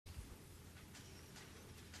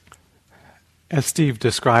As Steve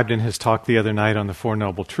described in his talk the other night on the Four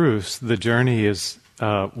Noble Truths, the journey is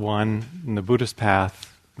one in the Buddhist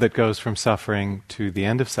path that goes from suffering to the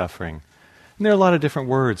end of suffering. And there are a lot of different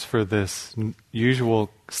words for this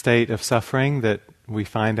usual state of suffering that we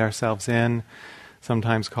find ourselves in,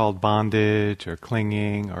 sometimes called bondage or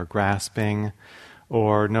clinging or grasping,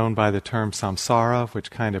 or known by the term samsara, which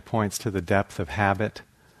kind of points to the depth of habit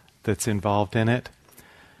that's involved in it.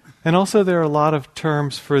 And also there are a lot of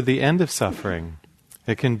terms for the end of suffering.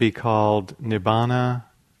 It can be called nibbana,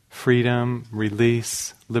 freedom,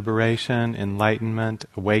 release, liberation, enlightenment,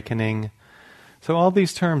 awakening. So all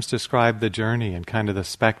these terms describe the journey and kind of the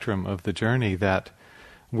spectrum of the journey that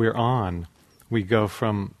we're on. We go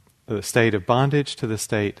from the state of bondage to the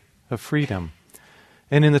state of freedom.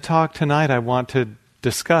 And in the talk tonight, I want to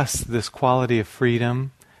discuss this quality of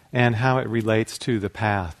freedom and how it relates to the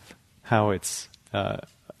path, how it's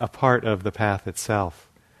a part of the path itself.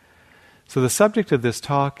 So the subject of this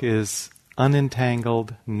talk is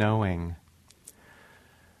unentangled knowing.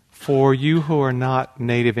 For you who are not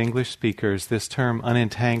native English speakers, this term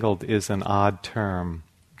unentangled is an odd term.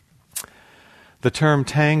 The term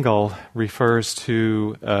tangle refers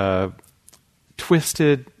to a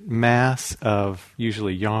twisted mass of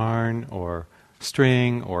usually yarn or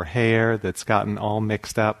string or hair that's gotten all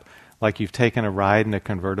mixed up, like you've taken a ride in a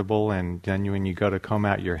convertible and then when you go to comb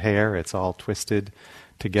out your hair, it's all twisted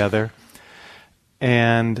together.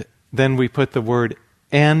 And then we put the word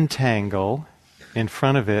entangle in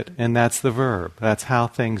front of it, and that's the verb. That's how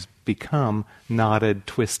things become knotted,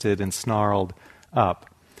 twisted, and snarled up.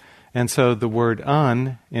 And so the word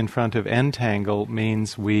un in front of entangle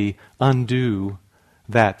means we undo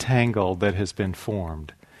that tangle that has been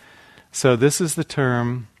formed. So this is the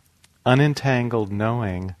term unentangled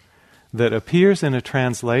knowing that appears in a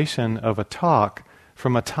translation of a talk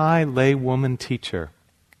from a Thai lay woman teacher.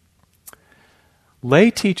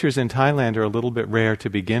 Lay teachers in Thailand are a little bit rare to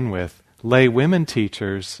begin with. Lay women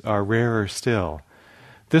teachers are rarer still.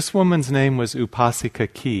 This woman's name was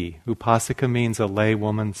Upasika Ki. Upasika means a lay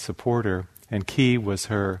woman supporter, and Ki was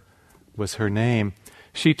her name.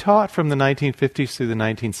 She taught from the 1950s through the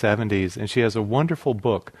 1970s, and she has a wonderful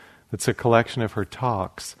book that's a collection of her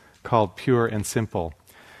talks called Pure and Simple.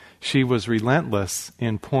 She was relentless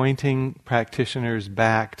in pointing practitioners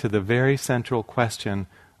back to the very central question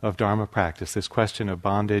of Dharma practice, this question of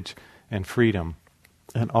bondage and freedom.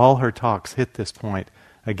 And all her talks hit this point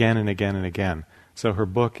again and again and again. So her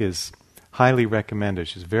book is highly recommended.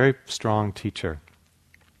 She's a very strong teacher.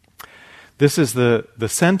 This is the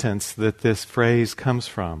sentence that this phrase comes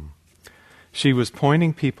from. She was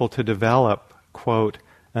pointing people to develop, quote,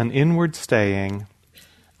 an inward staying,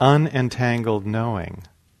 unentangled knowing,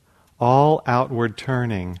 all outward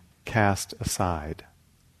turning cast aside.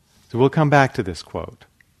 So we'll come back to this quote.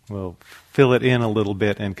 We'll fill it in a little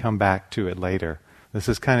bit and come back to it later. This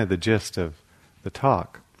is kind of the gist of the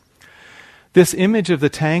talk. This image of the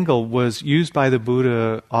tangle was used by the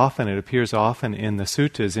Buddha often. It appears often in the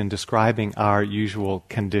suttas in describing our usual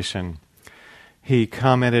condition. He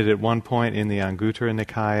commented at one point in the Anguttara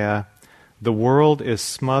Nikaya, the world is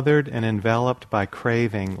smothered and enveloped by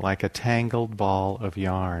craving like a tangled ball of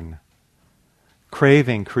yarn.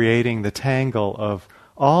 Craving creating the tangle of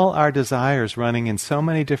all our desires running in so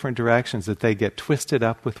many different directions that they get twisted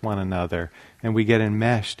up with one another and we get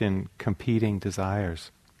enmeshed in competing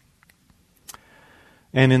desires.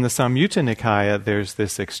 And in the Samyutta Nikaya, there's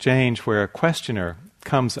this exchange where a questioner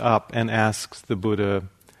comes up and asks the Buddha,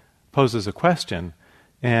 poses a question.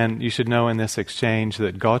 And you should know in this exchange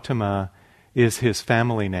that Gautama is his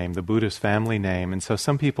family name, the Buddha's family name. And so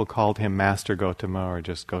some people called him Master Gautama or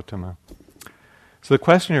just Gautama. So the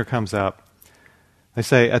questioner comes up. They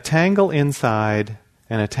say, a tangle inside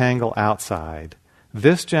and a tangle outside.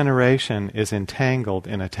 This generation is entangled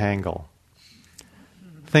in a tangle.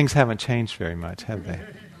 Things haven't changed very much, have they?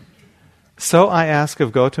 So I ask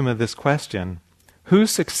of Gautama this question, who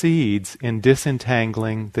succeeds in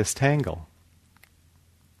disentangling this tangle?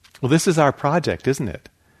 Well, this is our project, isn't it?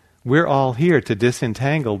 We're all here to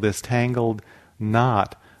disentangle this tangled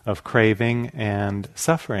knot of craving and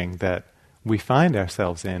suffering that we find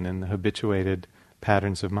ourselves in the habituated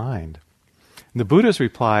patterns of mind. The Buddha's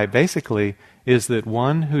reply basically is that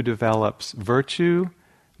one who develops virtue,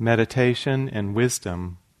 meditation, and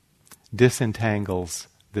wisdom disentangles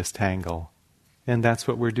this tangle. And that's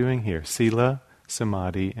what we're doing here, sila,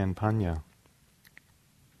 samadhi, and panya.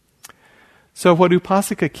 So what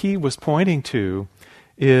Upasika Ki was pointing to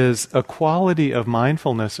is a quality of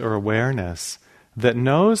mindfulness or awareness that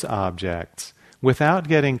knows objects without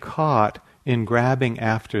getting caught in grabbing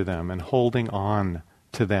after them and holding on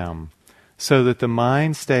to them. so that the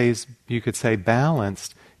mind stays, you could say,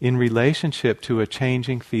 balanced in relationship to a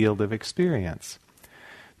changing field of experience.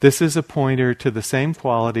 This is a pointer to the same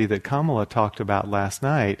quality that Kamala talked about last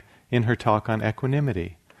night in her talk on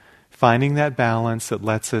equanimity. Finding that balance that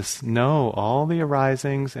lets us know all the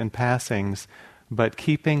arisings and passings, but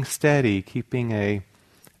keeping steady, keeping a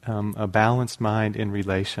balanced mind in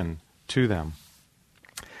relation to them.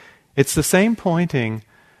 It's the same pointing.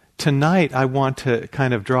 Tonight I want to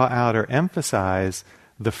kind of draw out or emphasize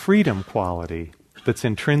the freedom quality that's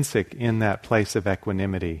intrinsic in that place of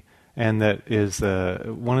equanimity, and that is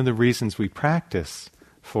one of the reasons we practice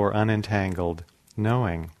for unentangled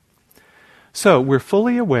knowing. So we're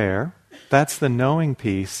fully aware, that's the knowing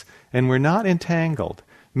piece, and we're not entangled,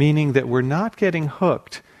 meaning that we're not getting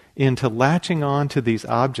hooked into latching on to these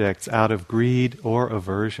objects out of greed or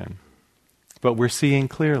aversion. But we're seeing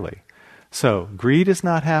clearly. So greed is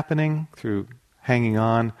not happening through hanging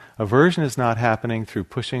on, aversion is not happening through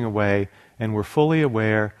pushing away, and we're fully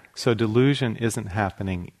aware, so delusion isn't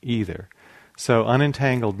happening either. So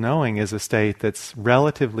unentangled knowing is a state that's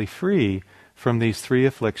relatively free from these three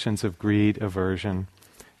afflictions of greed, aversion,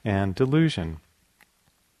 and delusion.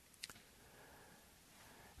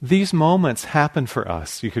 These moments happen for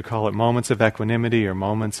us. You could call it moments of equanimity or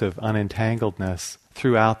moments of unentangledness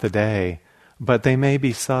throughout the day, but they may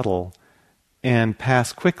be subtle and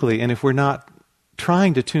pass quickly, and if we're not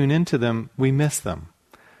trying to tune into them, we miss them.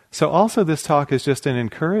 So also this talk is just an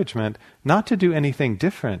encouragement not to do anything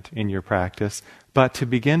different in your practice, but to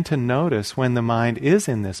begin to notice when the mind is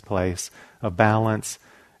in this place of balance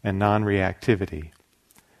and non-reactivity.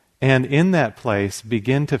 And in that place,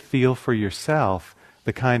 begin to feel for yourself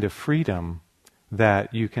the kind of freedom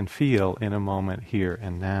that you can feel in a moment here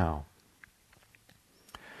and now.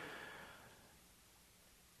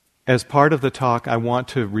 As part of the talk, I want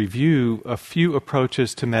to review a few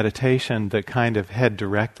approaches to meditation that kind of head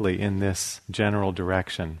directly in this general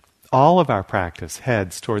direction. All of our practice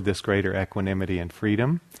heads toward this greater equanimity and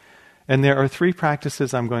freedom. And there are three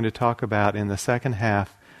practices I'm going to talk about in the second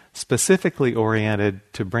half, specifically oriented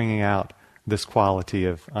to bringing out this quality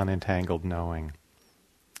of unentangled knowing.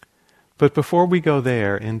 But before we go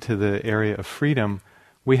there into the area of freedom,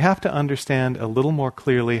 we have to understand a little more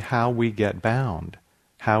clearly how we get bound,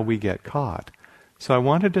 how we get caught. So I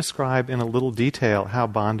want to describe in a little detail how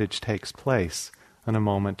bondage takes place on a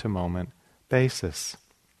moment-to-moment basis.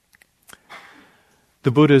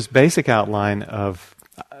 The Buddha's basic outline of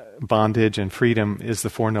bondage and freedom is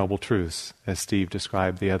the Four Noble Truths, as Steve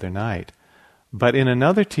described the other night. But in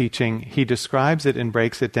another teaching, he describes it and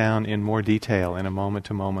breaks it down in more detail in a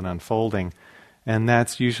moment-to-moment unfolding, and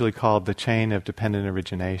that's usually called the chain of dependent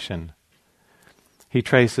origination. He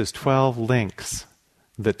traces 12 links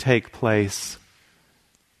that take place,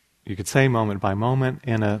 you could say moment by moment,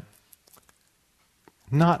 in a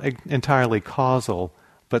not entirely causal,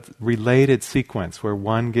 but related sequence where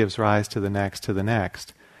one gives rise to the next,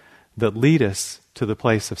 that lead us to the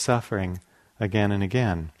place of suffering again and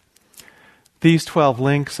again. These 12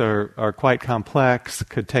 links are quite complex,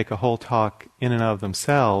 could take a whole talk in and of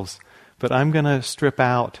themselves, but I'm going to strip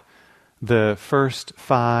out the first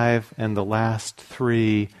 5 and the last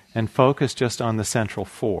 3 and focus just on the central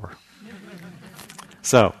 4.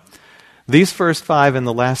 So, these first 5 and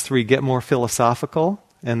the last 3 get more philosophical,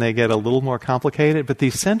 and they get a little more complicated, but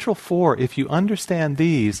these central 4, if you understand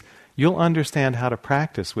these, you'll understand how to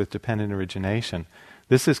practice with dependent origination.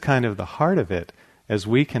 This is kind of the heart of it, as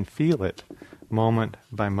we can feel it moment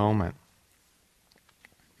by moment.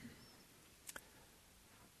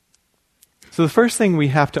 So the first thing we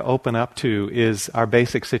have to open up to is our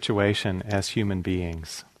basic situation as human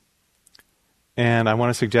beings. And I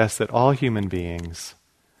want to suggest that all human beings,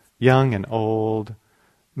 young and old,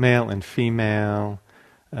 male and female,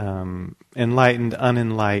 enlightened,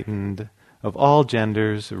 unenlightened, of all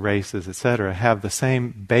genders, races, etc., have the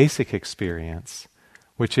same basic experience,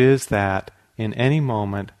 which is that in any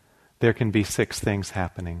moment there can be 6 things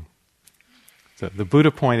happening. So the Buddha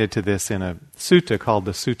pointed to this in a sutta called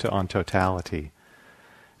the Sutta on Totality.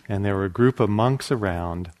 And there were a group of monks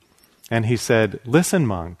around, and he said, "Listen,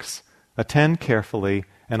 monks, attend carefully,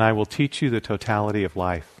 and I will teach you the totality of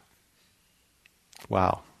life."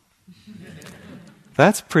 Wow.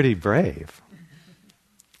 That's pretty brave.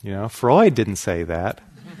 You know, Freud didn't say that.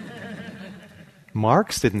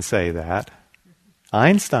 Marx didn't say that.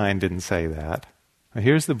 Einstein didn't say that. Now,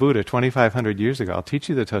 here's the Buddha 2,500 years ago. I'll teach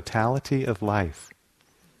you the totality of life.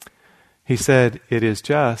 He said, it is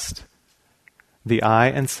just the eye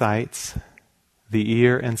and sights, the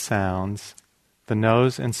ear and sounds, the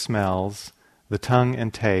nose and smells, the tongue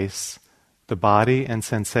and tastes, the body and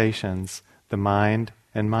sensations, the mind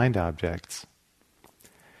and mind objects.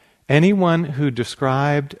 Anyone who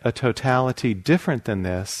described a totality different than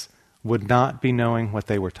this would not be knowing what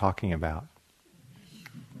they were talking about.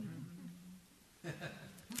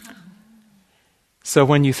 So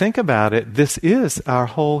when you think about it, this is our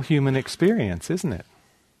whole human experience, isn't it?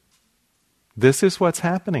 This is what's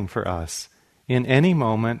happening for us in any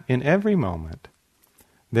moment, in every moment.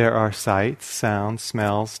 There are sights, sounds,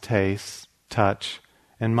 smells, tastes, touch,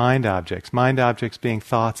 and mind objects. Mind objects being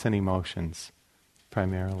thoughts and emotions,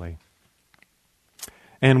 primarily.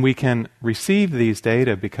 And we can receive these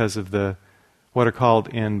data because of what are called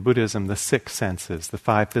in Buddhism the six senses, the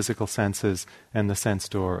five physical senses and the sense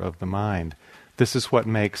door of the mind. This is what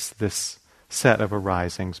makes this set of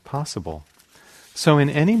arisings possible. So in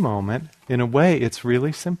any moment, in a way, it's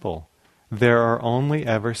really simple. There are only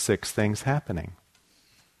ever six things happening.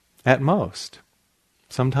 At most.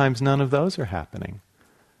 Sometimes none of those are happening.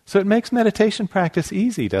 So it makes meditation practice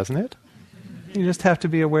easy, doesn't it? You just have to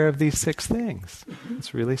be aware of these six things.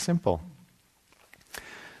 It's really simple.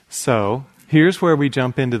 So here's where we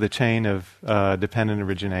jump into the chain of dependent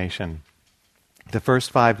origination. The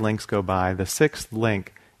first five links go by. The sixth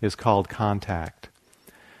link is called contact.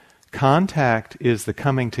 Contact is the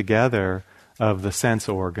coming together of the sense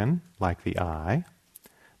organ, like the eye,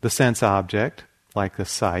 the sense object, like the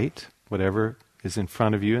sight, whatever is in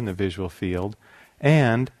front of you in the visual field,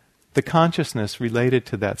 and the consciousness related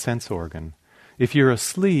to that sense organ. If you're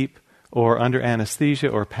asleep or under anesthesia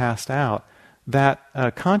or passed out, that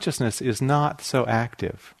consciousness is not so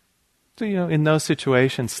active. So, in those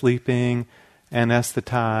situations, sleeping,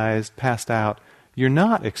 anesthetized, passed out, you're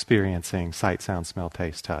not experiencing sight, sound, smell,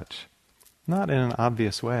 taste, touch. Not in an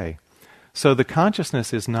obvious way. So the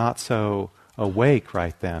consciousness is not so awake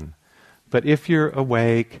right then. But if you're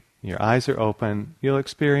awake, your eyes are open, you'll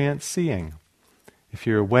experience seeing. If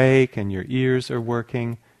you're awake and your ears are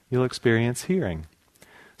working, you'll experience hearing.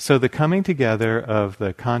 So the coming together of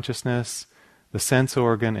the consciousness, the sense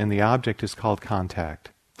organ, and the object is called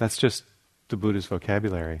contact. That's just the Buddha's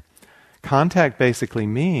vocabulary. Contact basically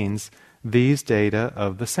means these data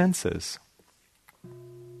of the senses.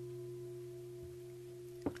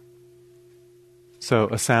 So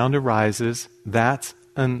a sound arises, that's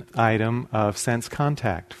an item of sense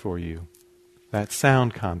contact for you. That's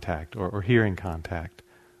sound contact or hearing contact,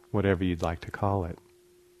 whatever you'd like to call it.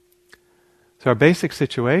 So our basic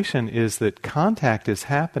situation is that contact is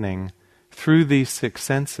happening through these six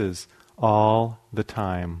senses all the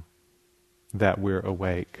time that we're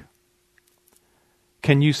awake.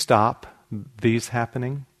 Can you stop these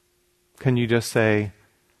happening? Can you just say,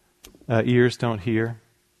 ears don't hear,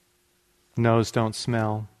 nose don't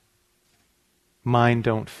smell, mind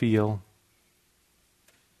don't feel?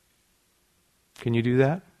 Can you do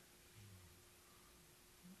that?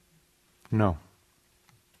 No.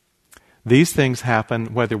 These things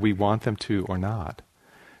happen whether we want them to or not.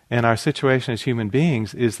 And our situation as human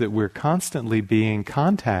beings is that we're constantly being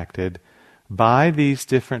contacted by these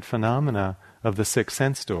different phenomena of the six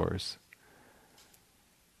sense doors.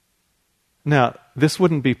 Now, this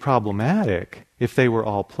wouldn't be problematic if they were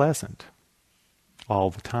all pleasant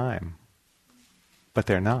all the time. But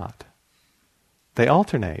they're not. They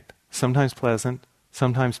alternate, sometimes pleasant,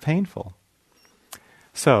 sometimes painful.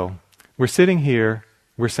 So, we're sitting here,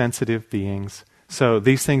 we're sensitive beings, so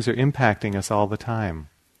these things are impacting us all the time.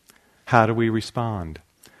 How do we respond?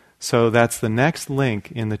 So that's the next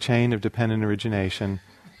link in the chain of dependent origination.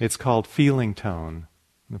 It's called feeling tone.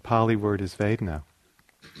 The Pali word is Vedana.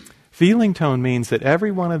 Feeling tone means that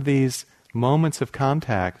every one of these moments of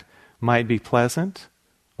contact might be pleasant,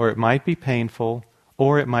 or it might be painful,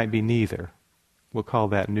 or it might be neither. We'll call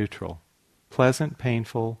that neutral. Pleasant,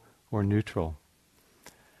 painful, or neutral.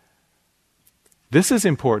 This is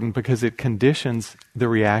important because it conditions the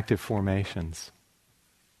reactive formations.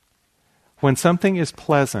 When something is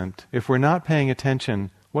pleasant, if we're not paying attention,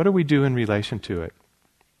 what do we do in relation to it?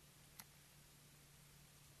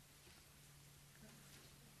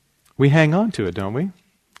 We hang on to it, don't we?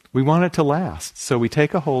 We want it to last, so we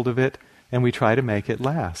take a hold of it and we try to make it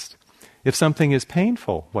last. If something is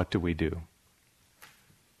painful, what do?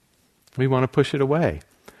 We want to push it away.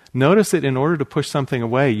 Notice that in order to push something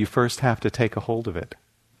away, you first have to take a hold of it.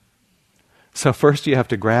 So first you have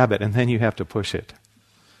to grab it and then you have to push it.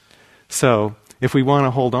 So if we want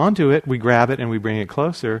to hold on to it, we grab it and we bring it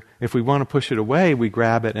closer. If we want to push it away, we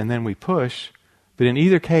grab it and then we push. But in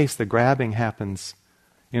either case, the grabbing happens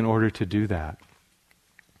in order to do that.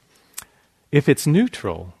 If it's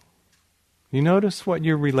neutral, you notice what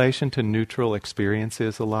your relation to neutral experience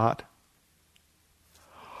is a lot?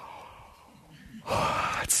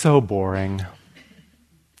 It's so boring.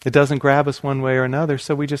 It doesn't grab us one way or another,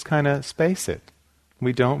 so we just kind of space it.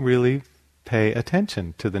 We don't really pay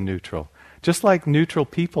attention to the neutral. Just like neutral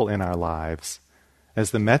people in our lives, as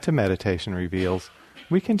the metta meditation reveals,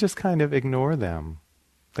 we can just kind of ignore them.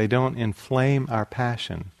 They don't inflame our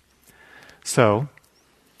passion. So,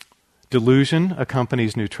 delusion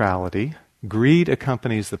accompanies neutrality, greed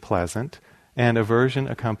accompanies the pleasant, and aversion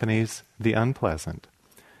accompanies the unpleasant.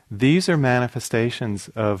 These are manifestations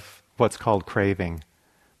of what's called craving.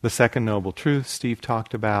 The second noble truth Steve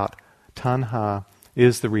talked about, tanha,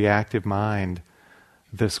 is the reactive mind,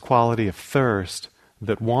 this quality of thirst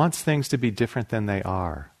that wants things to be different than they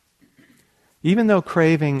are. Even though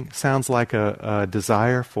craving sounds like a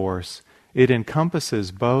desire force, it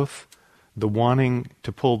encompasses both the wanting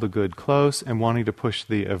to pull the good close and wanting to push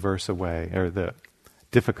the averse away, or the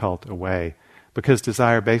difficult away. Because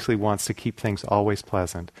desire basically wants to keep things always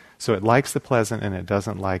pleasant. So it likes the pleasant and it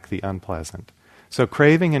doesn't like the unpleasant. So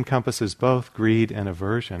craving encompasses both greed and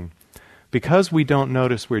aversion. Because we don't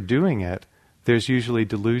notice we're doing it, there's usually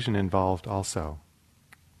delusion involved also.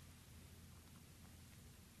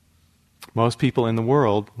 Most people in the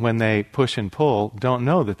world, when they push and pull, don't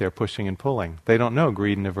know that they're pushing and pulling. They don't know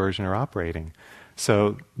greed and aversion are operating.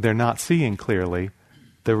 So they're not seeing clearly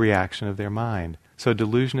the reaction of their mind. So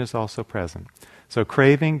delusion is also present. So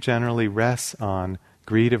craving generally rests on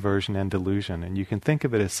greed, aversion, and delusion. And you can think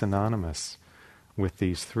of it as synonymous with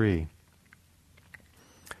these three.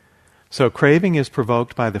 So craving is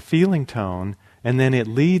provoked by the feeling tone, and then it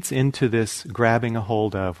leads into this grabbing a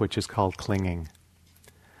hold of, which is called clinging.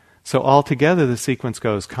 So altogether the sequence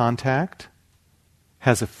goes: contact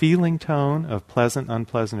has a feeling tone of pleasant,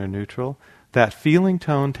 unpleasant, or neutral. That feeling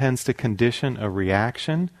tone tends to condition a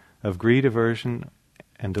reaction of greed, aversion,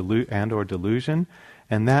 and or delusion,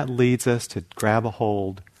 and that leads us to grab a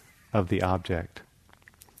hold of the object.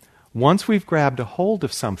 Once we've grabbed a hold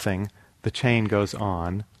of something, the chain goes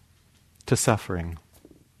on to suffering.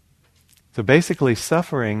 So basically,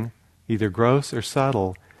 suffering, either gross or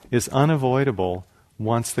subtle, is unavoidable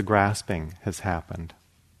once the grasping has happened.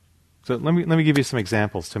 So let me give you some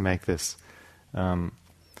examples to make this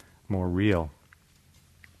more real.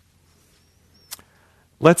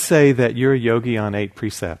 Let's say that you're a yogi on 8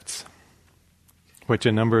 precepts, which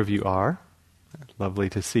a number of you are. Lovely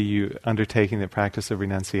to see you undertaking the practice of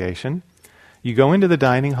renunciation. You go into the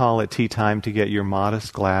dining hall at tea time to get your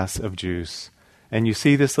modest glass of juice, and you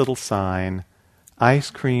see this little sign,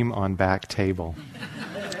 ice cream on back table.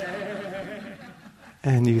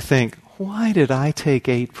 And you think, why did I take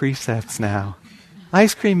 8 precepts now?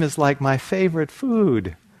 Ice cream is like my favorite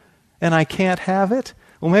food, and I can't have it?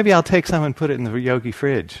 Well, maybe I'll take some and put it in the yogi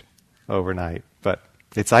fridge overnight. But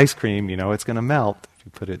it's ice cream, it's going to melt if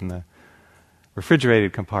you put it in the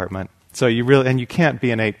refrigerated compartment. So you can't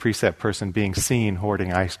be an 8 precept person being seen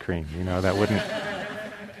hoarding ice cream. That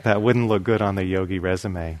wouldn't look good on the yogi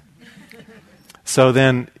resume. So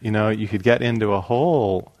then, you could get into a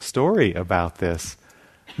whole story about this.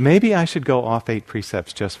 Maybe I should go off 8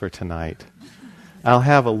 precepts just for tonight. I'll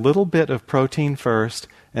have a little bit of protein first,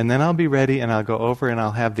 and then I'll be ready, and I'll go over and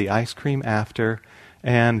I'll have the ice cream after.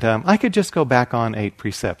 And I could just go back on 8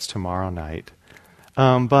 precepts tomorrow night.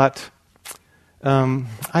 But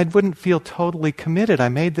I wouldn't feel totally committed. I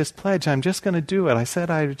made this pledge. I'm just going to do it. I said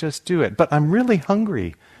I would just do it. But I'm really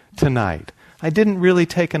hungry tonight. I didn't really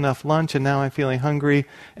take enough lunch, and now I'm feeling hungry.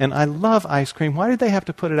 And I love ice cream. Why did they have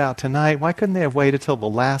to put it out tonight? Why couldn't they have waited till the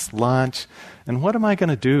last lunch? And what am I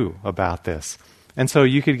going to do about this? And so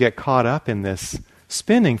you could get caught up in this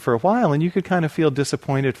spinning for a while, and you could kind of feel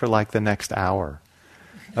disappointed for like the next hour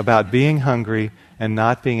about being hungry and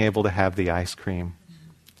not being able to have the ice cream.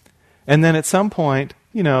 And then at some point,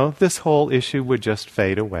 this whole issue would just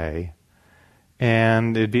fade away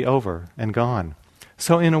and it'd be over and gone.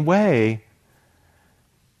 So in a way,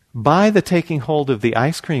 by the taking hold of the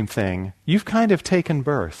ice cream thing, you've kind of taken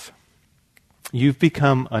birth. You've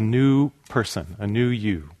become a new person, a new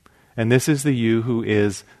you. And this is the you who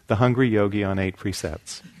is the hungry yogi on 8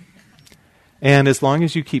 precepts. And as long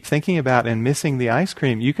as you keep thinking about and missing the ice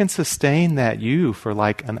cream, you can sustain that you for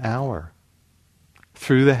like an hour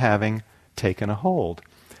through the having taken a hold.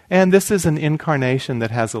 And this is an incarnation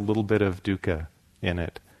that has a little bit of dukkha in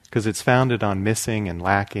it, because it's founded on missing and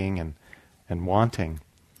lacking and wanting.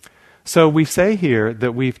 So we say here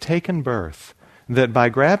that we've taken birth, that by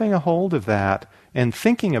grabbing a hold of that and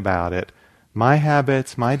thinking about it, my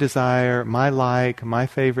habits, my desire, my like, my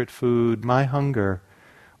favorite food, my hunger,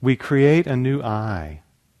 we create a new I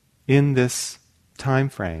in this time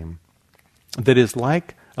frame that is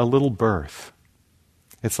like a little birth.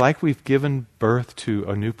 It's like we've given birth to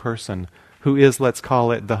a new person who is, let's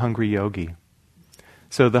call it, the hungry yogi.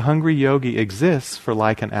 So the hungry yogi exists for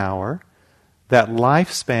like an hour. That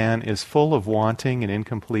lifespan is full of wanting and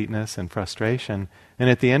incompleteness and frustration. And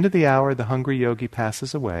at the end of the hour, the hungry yogi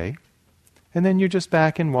passes away. And then you're just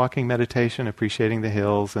back in walking meditation, appreciating the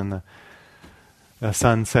hills and the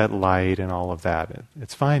sunset light and all of that.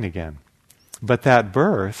 It's fine again. But that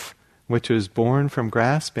birth, which was born from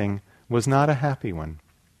grasping, was not a happy one.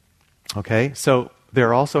 Okay? So there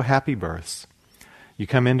are also happy births. You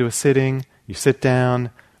come into a sitting, you sit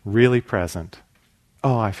down, really present.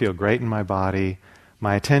 Oh, I feel great in my body.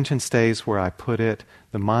 My attention stays where I put it.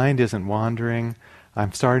 The mind isn't wandering.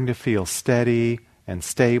 I'm starting to feel steady and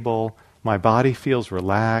stable. My body feels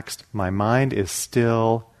relaxed. My mind is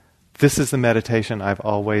still. This is the meditation I've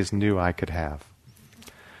always knew I could have.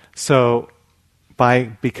 So by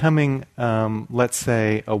becoming, let's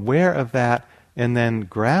say, aware of that and then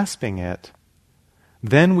grasping it,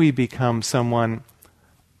 then we become someone,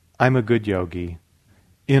 I'm a good yogi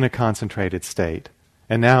in a concentrated state.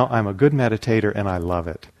 And now I'm a good meditator and I love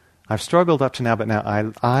it. I've struggled up to now, but now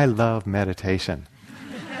I love meditation.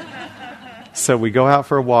 So we go out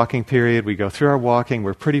for a walking period, we go through our walking,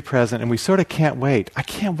 we're pretty present, and we sort of can't wait. I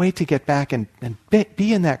can't wait to get back and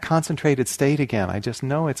be in that concentrated state again. I just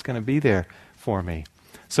know it's going to be there for me.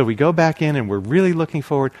 So we go back in and we're really looking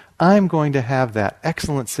forward. I'm going to have that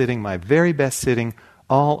excellent sitting, my very best sitting,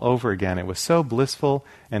 all over again. It was so blissful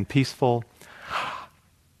and peaceful.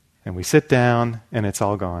 And we sit down and it's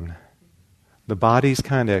all gone. The body's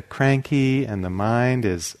kind of cranky and the mind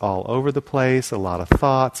is all over the place, a lot of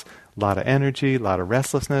thoughts, a lot of energy, a lot of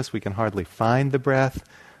restlessness. We can hardly find the breath,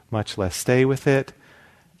 much less stay with it.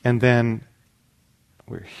 And then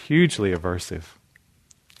we're hugely aversive.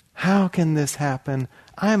 How can this happen?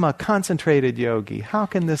 I'm a concentrated yogi. How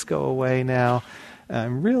can this go away now?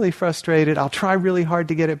 I'm really frustrated. I'll try really hard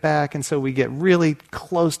to get it back. And so we get really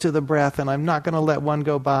close to the breath and I'm not going to let one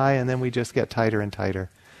go by. And then we just get tighter and tighter.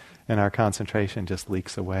 And our concentration just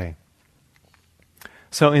leaks away.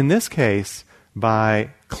 So in this case,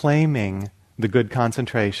 by claiming the good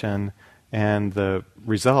concentration and the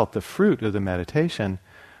result, the fruit of the meditation,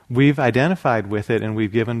 we've identified with it and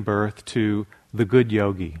we've given birth to the good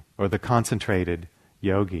yogi or the concentrated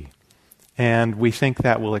yogi. And we think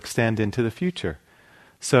that will extend into the future.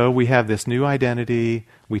 So we have this new identity,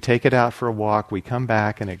 we take it out for a walk, we come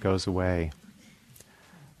back and it goes away.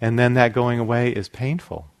 And then that going away is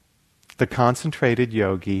painful. The concentrated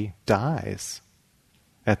yogi dies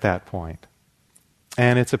at that point.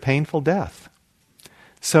 And it's a painful death.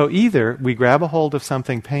 So either we grab a hold of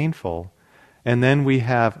something painful and then we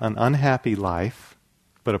have an unhappy life,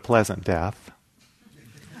 but a pleasant death.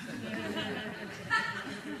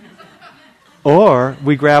 Or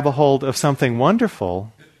we grab a hold of something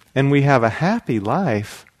wonderful and we have a happy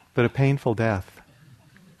life, but a painful death.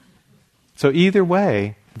 So either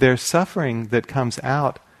way, there's suffering that comes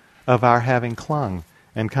out of our having clung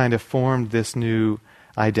and kind of formed this new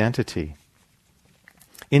identity.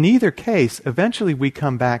 In either case, eventually we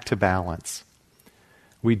come back to balance.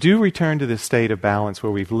 We do return to this state of balance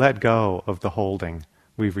where we've let go of the holding.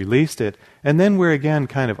 We've released it, and then we're again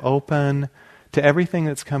kind of open to everything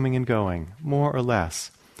that's coming and going, more or less.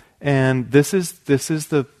 And this is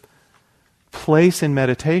the place in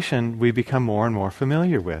meditation we become more and more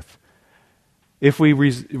familiar with. If we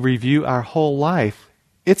review our whole life,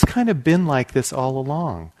 it's kind of been like this all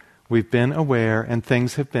along. We've been aware and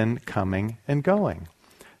things have been coming and going.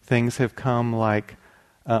 Things have come like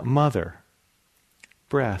mother,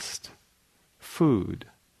 breast, food,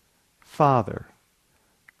 father,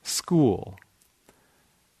 school,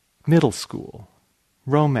 middle school,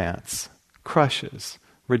 romance, crushes,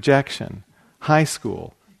 rejection, high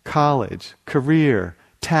school, college, career,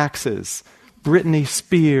 taxes, Britney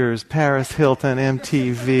Spears, Paris Hilton,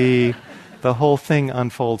 MTV. The whole thing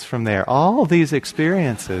unfolds from there. All these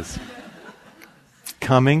experiences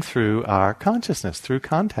coming through our consciousness, through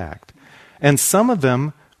contact. And some of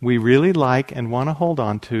them we really like and want to hold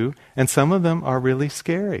on to, and some of them are really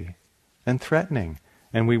scary and threatening,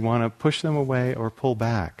 and we want to push them away or pull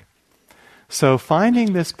back. So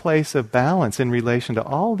finding this place of balance in relation to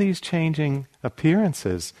all these changing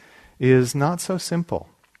appearances is not so simple.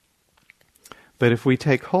 But if we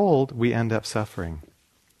take hold, we end up suffering.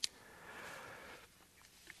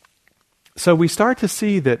 So we start to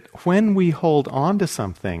see that when we hold on to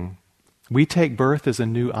something, we take birth as a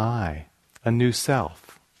new I, a new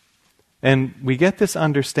self. And we get this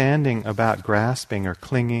understanding about grasping or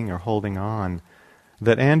clinging or holding on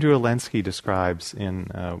that Andrew Alensky describes in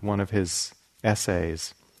one of his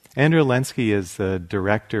essays. Andrew Alensky is the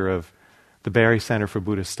director of the Barry Center for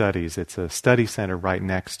Buddhist Studies. It's a study center right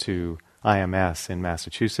next to IMS in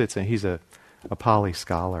Massachusetts, and he's a a Pali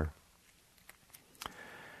scholar.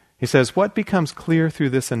 He says, what becomes clear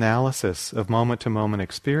through this analysis of moment-to-moment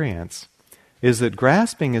experience is that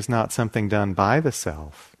grasping is not something done by the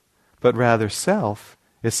self, but rather self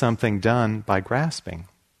is something done by grasping.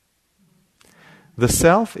 The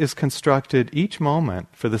self is constructed each moment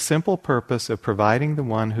for the simple purpose of providing the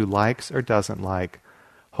one who likes or doesn't like,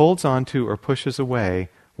 holds on to or pushes away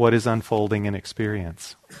what is unfolding in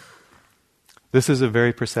experience. This is a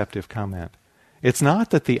very perceptive comment. It's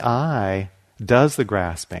not that the I does the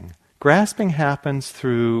grasping. Grasping happens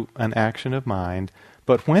through an action of mind,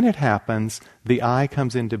 but when it happens, the I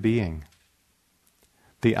comes into being.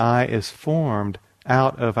 The I is formed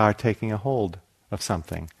out of our taking a hold of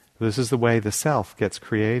something. This is the way the self gets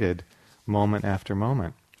created moment after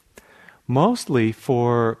moment. Mostly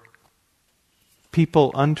for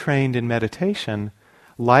people untrained in meditation,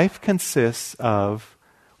 life consists of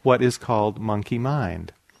what is called monkey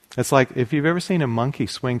mind. It's like if you've ever seen a monkey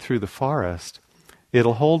swing through the forest,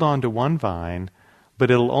 it'll hold on to one vine,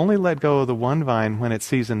 but it'll only let go of the one vine when it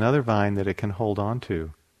sees another vine that it can hold on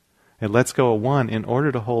to. It lets go of one in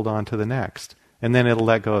order to hold on to the next, and then it'll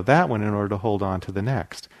let go of that one in order to hold on to the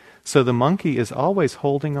next. So the monkey is always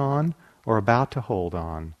holding on or about to hold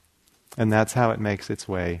on, and that's how it makes its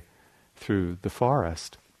way through the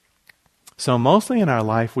forest. So mostly in our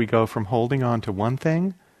life we go from holding on to one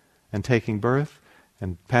thing and taking birth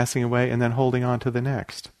and passing away and then holding on to the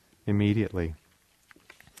next immediately.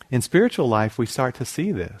 In spiritual life we start to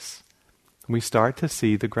see this. We start to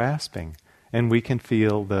see the grasping, and we can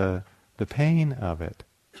feel the pain of it.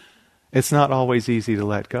 It's not always easy to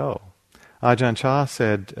let go. Ajahn Chah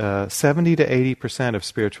said 70 to 80% of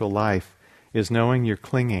spiritual life is knowing you're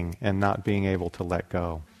clinging and not being able to let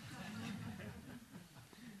go.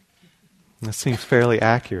 This seems fairly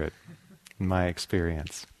accurate in my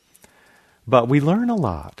experience. But we learn a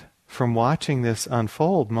lot from watching this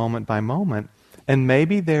unfold moment by moment, and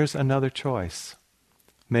maybe there's another choice.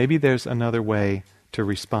 Maybe there's another way to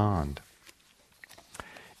respond.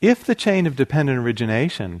 If the chain of dependent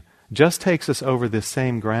origination just takes us over this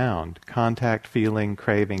same ground, contact, feeling,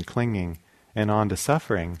 craving, clinging, and on to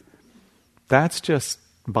suffering, that's just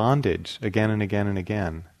bondage again and again and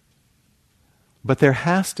again. But there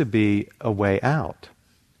has to be a way out.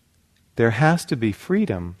 There has to be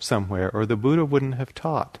freedom somewhere, or the Buddha wouldn't have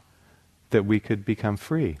taught that we could become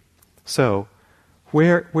free. So,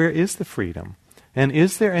 where is the freedom? And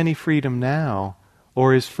is there any freedom now,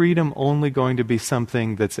 or is freedom only going to be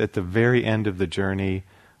something that's at the very end of the journey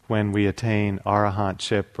when we attain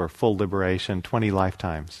arahantship or full liberation 20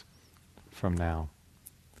 lifetimes from now?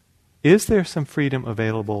 Is there some freedom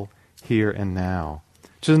available here and now?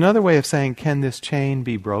 Which is another way of saying, can this chain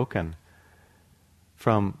be broken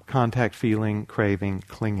from contact, feeling, craving,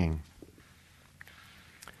 clinging?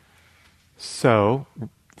 So,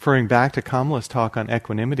 referring back to Kamala's talk on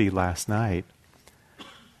equanimity last night,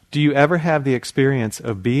 do you ever have the experience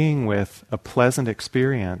of being with a pleasant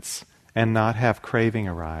experience and not have craving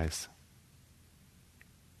arise?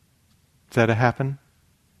 Does that happen?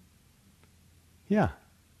 Yeah.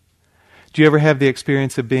 Do you ever have the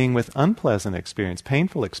experience of being with unpleasant experience,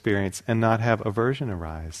 painful experience, and not have aversion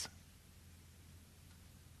arise?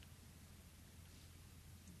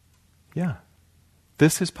 Yeah.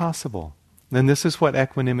 This is possible. And this is what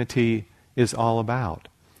equanimity is all about.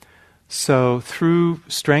 So through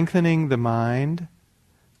strengthening the mind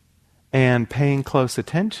and paying close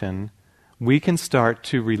attention, we can start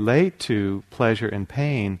to relate to pleasure and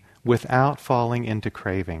pain without falling into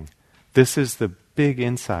craving. This is the big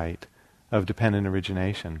insight of dependent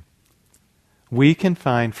origination. We can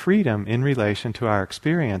find freedom in relation to our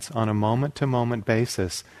experience on a moment-to-moment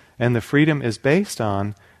basis, and the freedom is based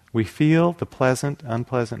on we feel the pleasant,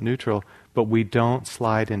 unpleasant, neutral, but we don't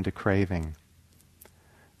slide into craving.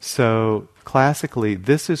 So classically,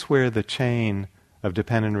 this is where the chain of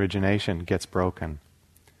dependent origination gets broken.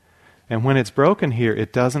 And when it's broken here,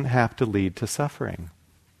 it doesn't have to lead to suffering.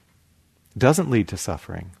 It doesn't lead to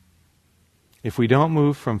suffering. If we don't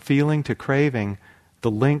move from feeling to craving,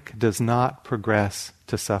 the link does not progress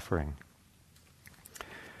to suffering.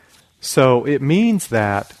 So it means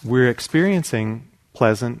that we're experiencing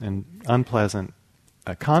pleasant and unpleasant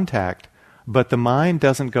contact, but the mind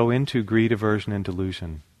doesn't go into greed, aversion, and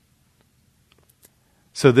delusion.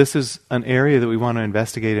 So this is an area that we want to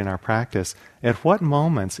investigate in our practice. At what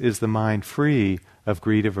moments is the mind free of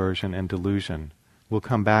greed, aversion, and delusion? We'll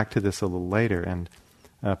come back to this a little later and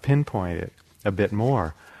pinpoint it a bit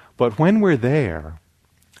more. But when we're there,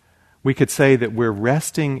 we could say that we're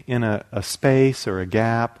resting in a space or a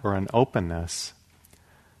gap or an openness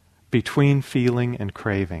between feeling and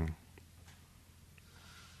craving.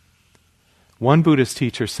 One Buddhist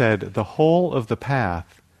teacher said, the whole of the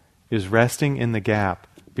path is resting in the gap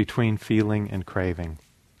between feeling and craving.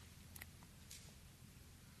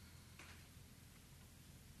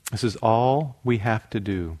 This is all we have to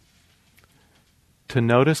do. To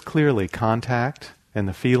notice clearly contact and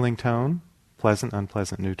the feeling tone, pleasant,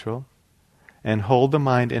 unpleasant, neutral, and hold the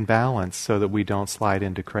mind in balance so that we don't slide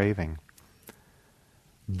into craving.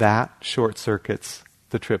 That short circuits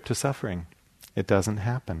the trip to suffering. It doesn't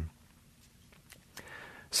happen.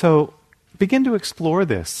 So begin to explore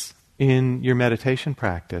this in your meditation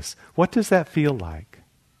practice. What does that feel like?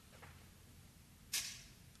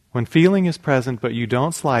 When feeling is present but you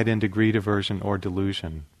don't slide into greed, aversion, or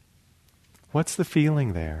delusion, what's the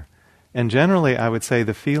feeling there? And generally, I would say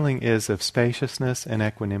the feeling is of spaciousness and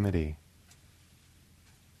equanimity.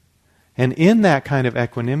 And in that kind of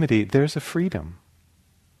equanimity, there's a freedom.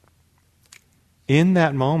 In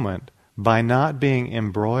that moment, by not being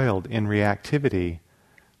embroiled in reactivity,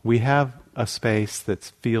 we have a space that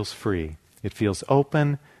feels free. It feels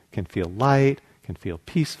open, can feel light, can feel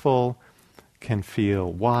peaceful, can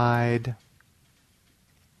feel wide.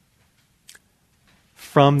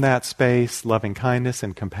 From that space, loving kindness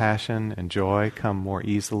and compassion and joy come more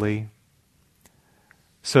easily.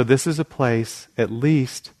 So this is a place, at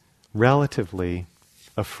least relatively,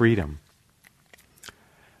 of freedom.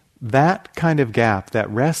 That kind of gap, that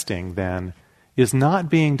resting then, is not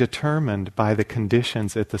being determined by the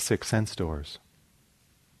conditions at the six sense doors.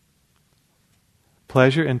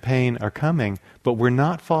 Pleasure and pain are coming, but we're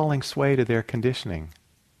not falling sway to their conditioning.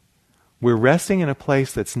 We're resting in a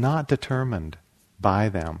place that's not determined by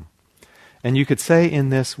them. And you could say in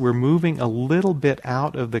this, we're moving a little bit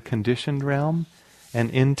out of the conditioned realm and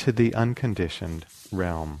into the unconditioned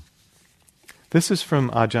realm. This is from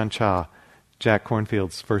Ajahn Chah, Jack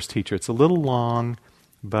Kornfield's first teacher. It's a little long,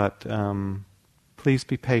 but please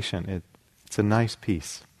be patient. It's a nice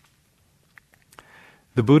piece.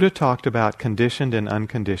 The Buddha talked about conditioned and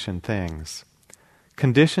unconditioned things.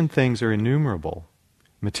 Conditioned things are innumerable,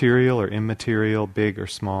 material or immaterial, big or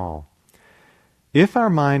small. If our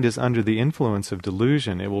mind is under the influence of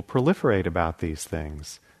delusion, it will proliferate about these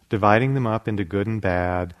things, dividing them up into good and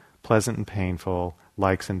bad, pleasant and painful,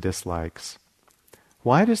 likes and dislikes.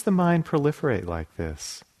 Why does the mind proliferate like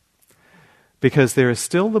this? Because there is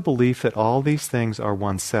still the belief that all these things are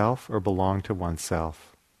oneself or belong to oneself.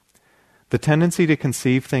 The tendency to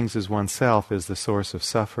conceive things as oneself is the source of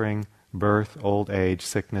suffering, birth, old age,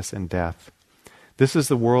 sickness, and death. This is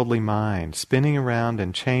the worldly mind, spinning around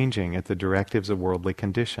and changing at the directives of worldly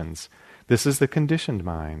conditions. This is the conditioned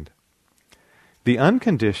mind. The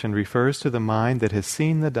unconditioned refers to the mind that has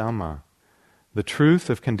seen the Dhamma, the truth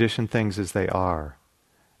of conditioned things as they are,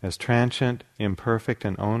 as transient, imperfect,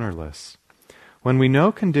 and ownerless. When we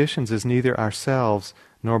know conditions as neither ourselves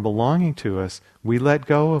nor belonging to us, we let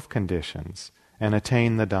go of conditions and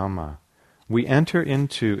attain the Dhamma. We enter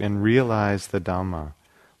into and realize the Dhamma.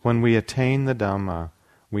 When we attain the Dhamma,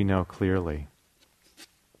 we know clearly.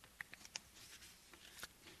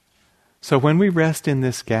 So when we rest in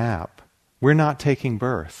this gap, we're not taking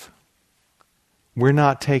birth. We're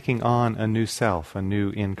not taking on a new self, a new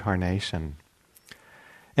incarnation.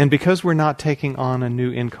 And because we're not taking on a new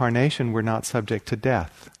incarnation, we're not subject to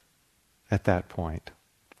death at that point.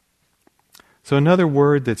 So another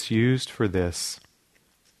word that's used for this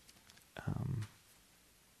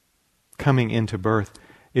coming into birth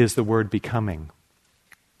is the word becoming.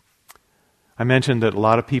 I mentioned that a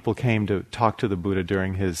lot of people came to talk to the Buddha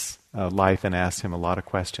during his life and asked him a lot of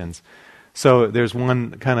questions. So there's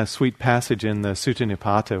one kind of sweet passage in the Sutta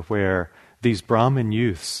Nipata where these Brahmin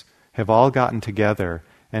youths have all gotten together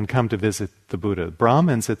and come to visit the Buddha.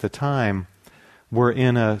 Brahmins at the time were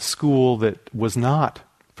in a school that was not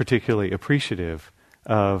particularly appreciative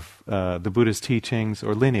of the Buddha's teachings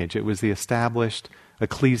or lineage. It was the established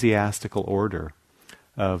ecclesiastical order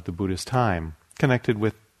of the Buddha's time, connected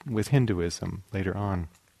with Hinduism later on.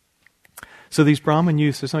 So these Brahmin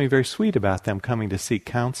youths, there's something very sweet about them coming to seek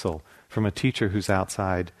counsel from a teacher who's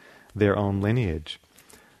outside their own lineage.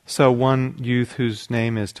 So one youth whose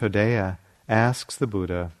name is Todeya asks the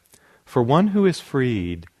Buddha, for one who is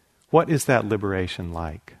freed, what is that liberation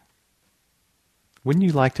like? Wouldn't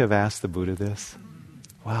you like to have asked the Buddha this?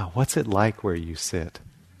 Wow, what's it like where you sit?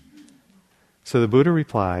 So the Buddha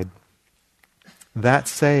replied, that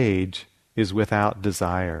sage is without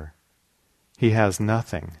desire. He has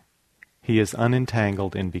nothing. He is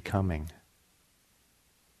unentangled in becoming.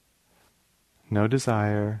 No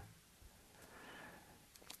desire.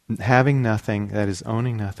 Having nothing, that is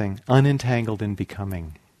owning nothing, unentangled in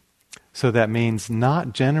becoming. So that means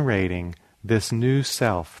not generating this new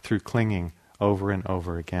self through clinging over and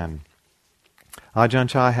over again. Ajahn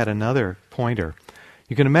Chah had another pointer.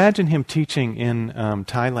 You can imagine him teaching in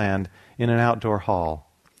Thailand in an outdoor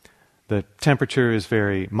hall. The temperature is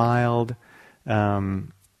very mild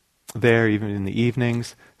there, even in the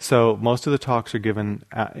evenings. So most of the talks are given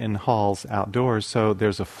in halls outdoors. So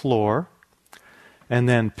there's a floor and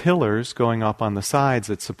then pillars going up on the sides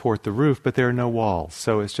that support the roof, but there are no walls.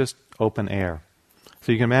 So it's just open air.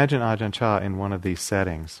 So you can imagine Ajahn Chah in one of these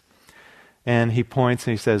settings. And he points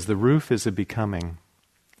and he says, the roof is a becoming.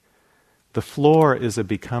 The floor is a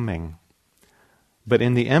becoming. But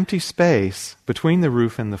in the empty space between the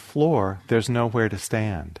roof and the floor, there's nowhere to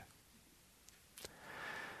stand.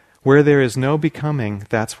 Where there is no becoming,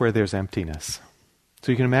 that's where there's emptiness.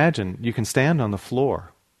 So you can imagine, you can stand on the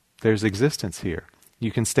floor. There's existence here.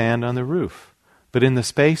 You can stand on the roof. But in the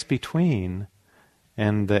space between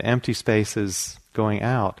and the empty spaces going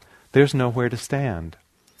out, there's nowhere to stand.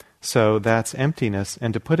 So that's emptiness.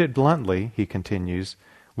 And to put it bluntly, he continues,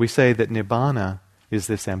 we say that nibbana is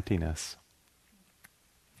this emptiness.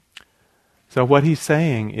 So what he's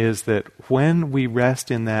saying is that when we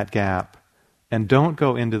rest in that gap and don't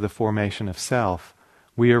go into the formation of self,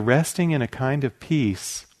 we are resting in a kind of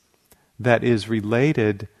peace that is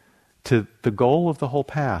related to the goal of the whole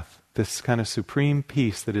path, this kind of supreme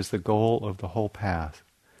peace that is the goal of the whole path.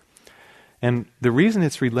 And the reason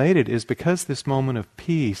it's related is because this moment of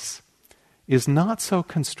peace is not so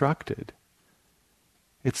constructed.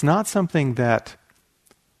 It's not something that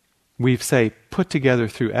we've, say, put together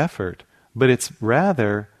through effort, but it's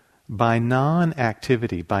rather by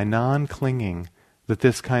non-activity, by non-clinging, that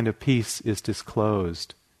this kind of peace is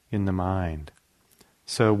disclosed in the mind.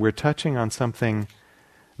 So we're touching on something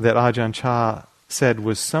that Ajahn Chah said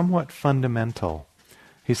was somewhat fundamental.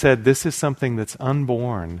 He said this is something that's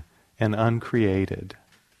unborn and uncreated,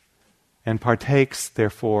 and partakes,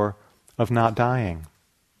 therefore, of not dying,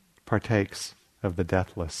 partakes of the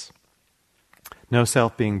deathless. No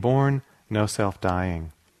self being born, no self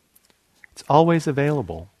dying. It's always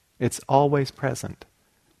available. It's always present.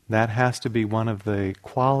 That has to be one of the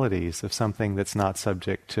qualities of something that's not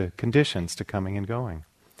subject to conditions, to coming and going.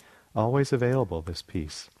 Always available, this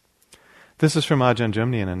peace. This is from Ajahn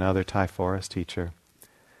Jumnian, another Thai forest teacher.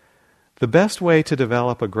 The best way to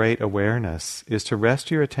develop a great awareness is to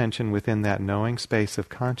rest your attention within that knowing space of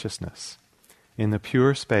consciousness, in the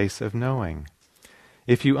pure space of knowing.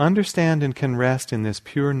 If you understand and can rest in this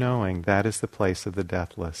pure knowing, that is the place of the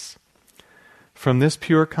deathless. From this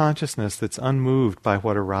pure consciousness that's unmoved by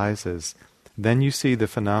what arises, then you see the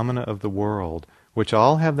phenomena of the world, which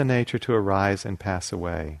all have the nature to arise and pass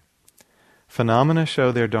away. Phenomena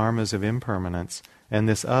show their dharmas of impermanence, and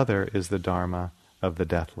this other is the dharma of the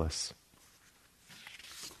deathless.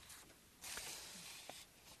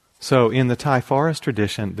 So in the Thai forest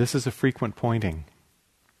tradition, this is a frequent pointing.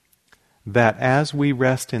 That as we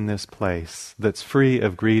rest in this place that's free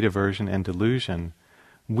of greed, aversion, and delusion,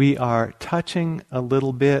 we are touching a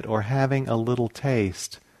little bit or having a little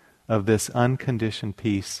taste of this unconditioned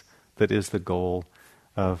peace that is the goal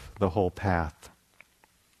of the whole path.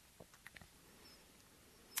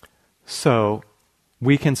 So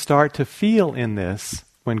we can start to feel in this,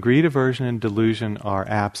 when greed, aversion, and delusion are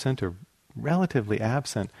absent or relatively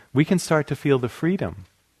absent, we can start to feel the freedom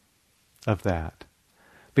of that.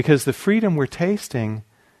 Because the freedom we're tasting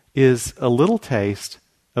is a little taste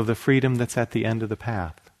of the freedom that's at the end of the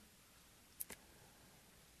path.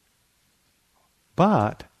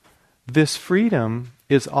 But this freedom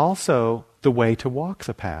is also the way to walk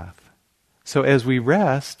the path. So as we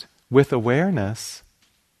rest with awareness,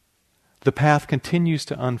 the path continues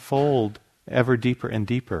to unfold ever deeper and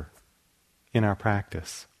deeper in our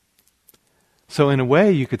practice. So in a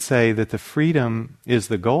way you could say that the freedom is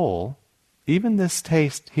the goal. Even this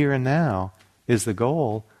taste here and now is the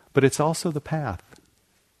goal, but it's also the path,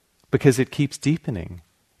 because it keeps deepening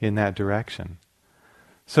in that direction.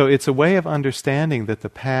 So it's a way of understanding that the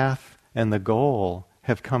path and the goal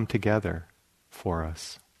have come together for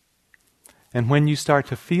us. And when you start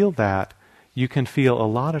to feel that, you can feel a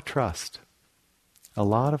lot of trust, a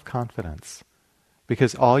lot of confidence,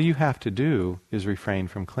 because all you have to do is refrain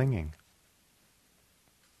from clinging.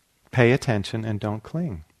 Pay attention and don't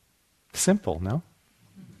cling. Simple, no?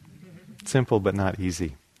 Simple but not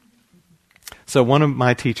easy. So one of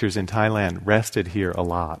my teachers in Thailand rested here a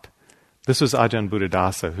lot. This was Ajahn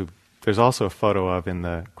Buddhadasa, who there's also a photo of in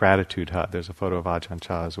the gratitude hut. There's a photo of Ajahn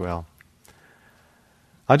Chah as well.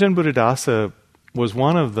 Ajahn Buddhadasa was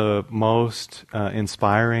one of the most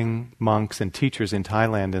inspiring monks and teachers in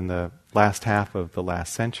Thailand in the last half of the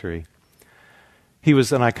last century. He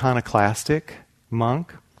was an iconoclastic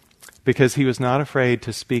monk because he was not afraid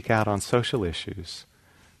to speak out on social issues,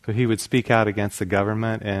 So he would speak out against the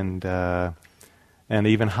government and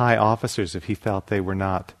even high officers if he felt they were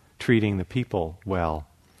not treating the people well.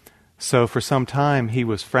 So for some time he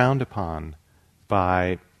was frowned upon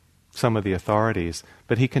by some of the authorities,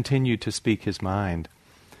 but he continued to speak his mind.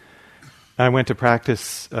 I went to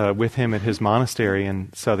practice with him at his monastery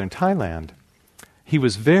in southern Thailand. He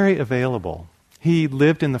was very available. He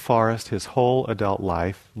lived in the forest his whole adult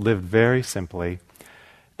life, lived very simply,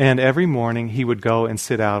 and every morning he would go and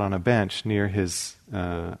sit out on a bench near his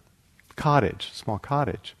cottage, small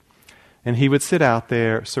cottage. And he would sit out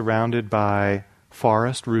there surrounded by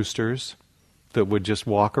forest roosters that would just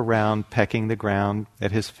walk around pecking the ground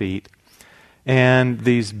at his feet, and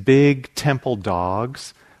these big temple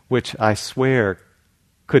dogs, which I swear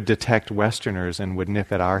could detect Westerners and would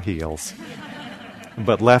nip at our heels,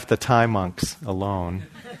 but left the Thai monks alone.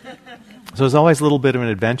 So it was always a little bit of an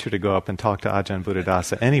adventure to go up and talk to Ajahn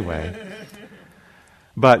Buddhadasa anyway.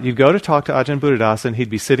 But you'd go to talk to Ajahn Buddhadasa, and he'd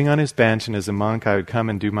be sitting on his bench, and as a monk I would come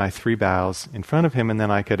and do my 3 bows in front of him, and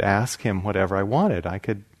then I could ask him whatever I wanted. I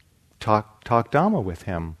could talk Dhamma with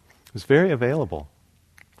him. It was very available.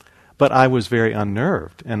 But I was very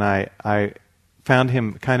unnerved, and I found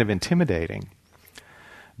him kind of intimidating,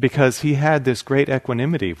 because he had this great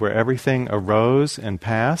equanimity where everything arose and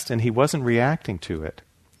passed, and he wasn't reacting to it.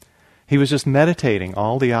 He was just meditating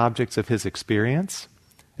all the objects of his experience,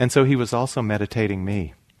 and so he was also meditating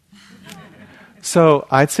me. So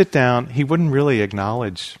I'd sit down. He wouldn't really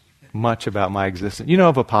acknowledge much about my existence. You know,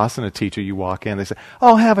 a Vipassana teacher, you walk in, they say,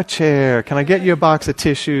 "Oh, have a chair. Can I get you a box of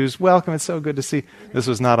tissues? Welcome, it's so good to see." This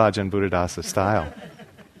was not Ajahn Buddhadasa's style.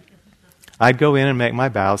 I'd go in and make my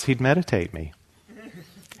bows. He'd meditate me.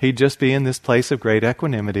 He'd just be in this place of great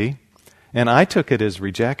equanimity, and I took it as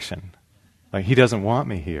rejection. Like, he doesn't want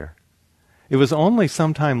me here. It was only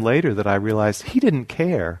some time later that I realized he didn't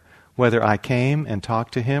care whether I came and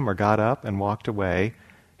talked to him or got up and walked away.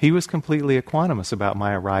 He was completely equanimous about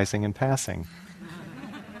my arising and passing.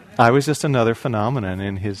 I was just another phenomenon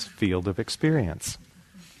in his field of experience.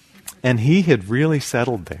 And he had really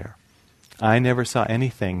settled there. I never saw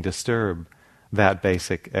anything disturb that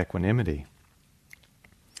basic equanimity.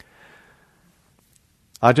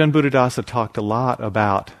 Ajahn Buddhadasa talked a lot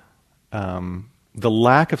about the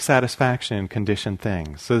lack of satisfaction in conditioned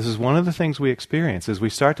things. So this is one of the things we experience. As we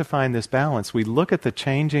start to find this balance, we look at the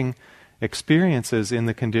changing experiences in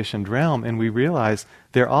the conditioned realm, and we realize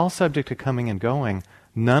they're all subject to coming and going.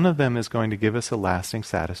 None of them is going to give us a lasting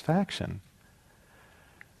satisfaction.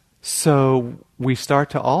 So we start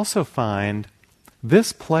to also find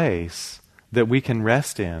this place that we can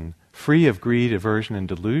rest in, free of greed, aversion, and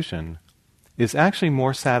delusion, is actually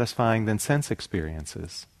more satisfying than sense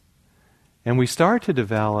experiences. And we start to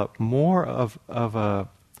develop more of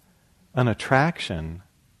an attraction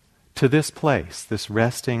to this place, this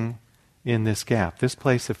resting in this gap, this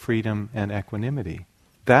place of freedom and equanimity.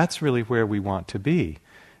 That's really where we want to be.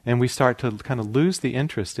 And we start to kind of lose the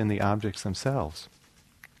interest in the objects themselves.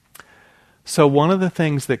 So one of the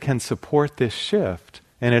things that can support this shift,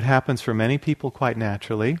 and it happens for many people quite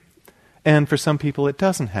naturally, and for some people it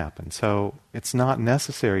doesn't happen, so it's not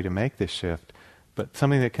necessary to make this shift, but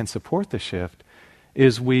something that can support the shift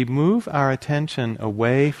is we move our attention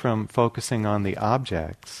away from focusing on the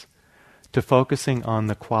objects to focusing on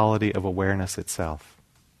the quality of awareness itself.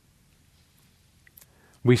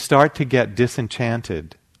 We start to get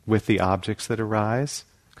disenchanted with the objects that arise,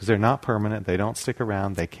 because they're not permanent, they don't stick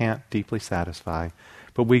around, they can't deeply satisfy,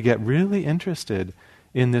 but we get really interested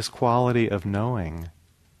in this quality of knowing,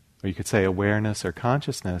 or you could say awareness or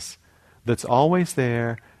consciousness, that's always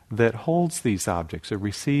there, that holds these objects or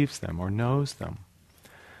receives them or knows them.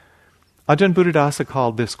 Ajahn Buddhadasa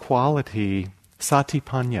called this quality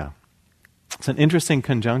satipanya. It's an interesting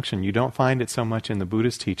conjunction. You don't find it so much in the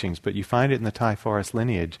Buddhist teachings, but you find it in the Thai forest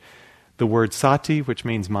lineage. The word sati, which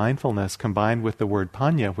means mindfulness, combined with the word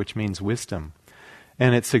panya, which means wisdom.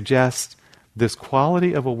 And it suggests this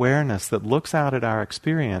quality of awareness that looks out at our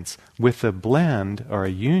experience with a blend or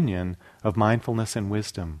a union of mindfulness and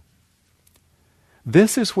wisdom.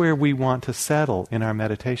 This is where we want to settle in our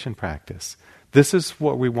meditation practice. This is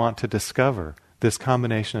what we want to discover, this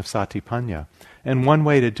combination of satipanya. And one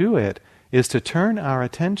way to do it is to turn our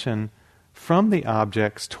attention from the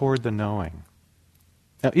objects toward the knowing.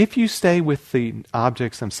 Now, if you stay with the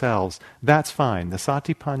objects themselves, that's fine. The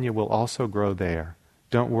satipanya will also grow there.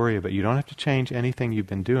 Don't worry about it. You don't have to change anything you've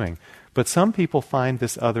been doing. But some people find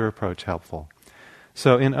this other approach helpful.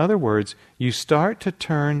 So, in other words, you start to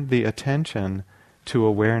turn the attention to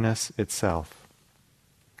awareness itself,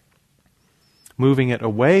 moving it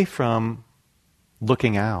away from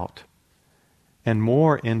looking out and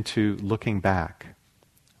more into looking back,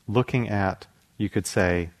 looking at, you could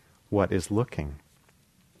say, what is looking.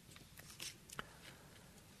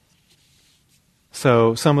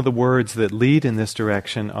 So some of the words that lead in this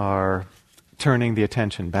direction are turning the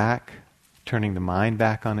attention back, turning the mind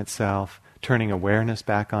back on itself, turning awareness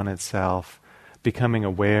back on itself, becoming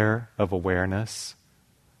aware of awareness,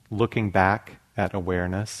 looking back at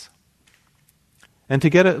awareness. And to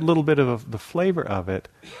get a little bit of the flavor of it,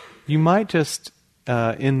 you might just,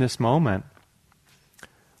 in this moment,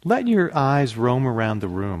 let your eyes roam around the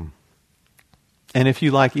room. And if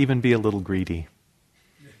you like, even be a little greedy.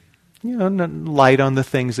 You know, light on the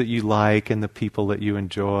things that you like and the people that you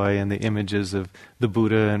enjoy and the images of the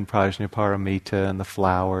Buddha and Prajnaparamita and the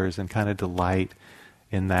flowers, and kind of delight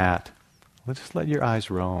in that. Just let your eyes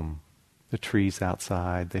roam. The trees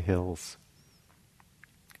outside, the hills.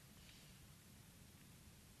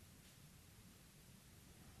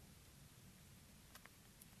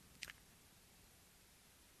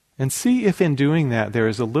 And see if in doing that there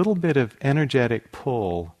is a little bit of energetic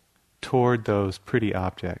pull toward those pretty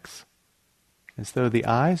objects. As though the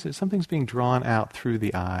eyes, something's being drawn out through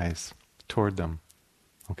the eyes toward them.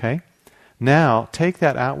 Okay? Now, take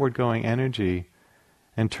that outward going energy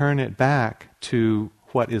and turn it back to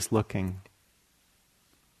what is looking.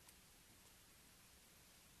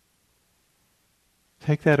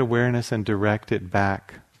 Take that awareness and direct it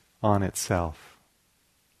back on itself.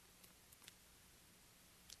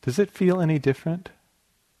 Does it feel any different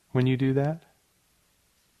when you do that?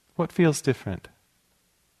 What feels different?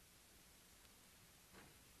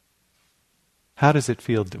 How does it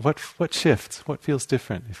feel? What shifts? What feels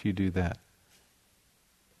different if you do that?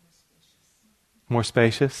 More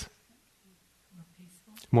spacious?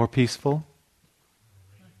 More peaceful?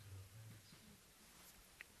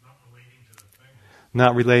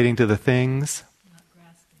 Not relating to the things?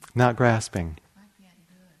 Not grasping.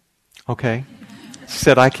 Okay. She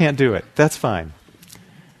said, I can't do it. That's fine.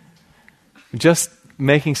 Just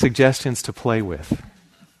making suggestions to play with.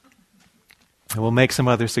 And we'll make some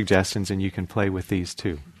other suggestions and you can play with these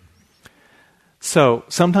too. So,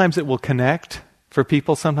 sometimes it will connect for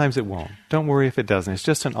people, sometimes it won't. Don't worry if it doesn't. It's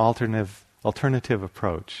just an alternative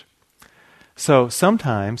approach. So,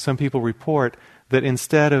 sometimes some people report that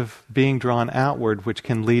instead of being drawn outward, which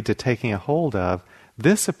can lead to taking a hold of,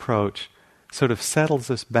 this approach sort of settles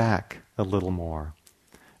us back a little more.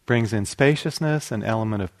 Brings in spaciousness, an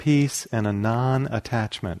element of peace, and a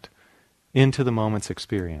non-attachment into the moment's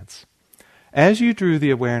experience. As you drew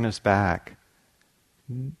the awareness back,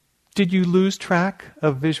 did you lose track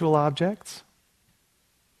of visual objects?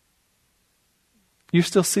 You're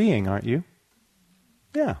still seeing, aren't you?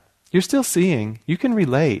 Yeah, you're still seeing. You can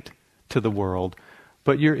relate to the world,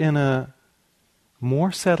 but you're in a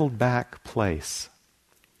more settled back place,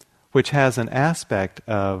 which has an aspect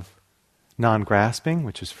of non-grasping,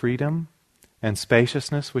 which is freedom, and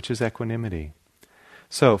spaciousness, which is equanimity.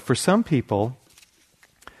 So, for some people,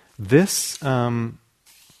 this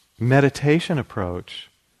meditation approach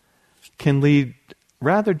can lead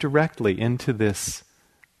rather directly into this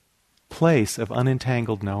place of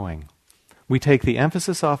unentangled knowing. We take the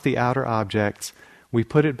emphasis off the outer objects, we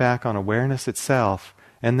put it back on awareness itself,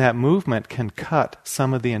 and that movement can cut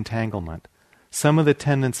some of the entanglement, some of the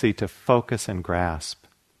tendency to focus and grasp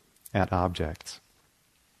at objects.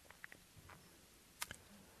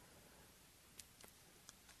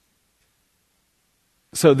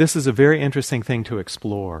 So this is a very interesting thing to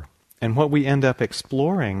explore. And what we end up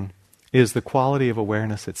exploring is the quality of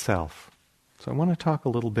awareness itself. So I want to talk a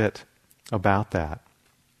little bit about that.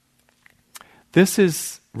 This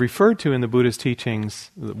is referred to in the Buddha's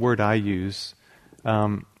teachings, the word I use,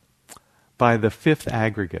 by the fifth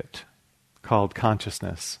aggregate called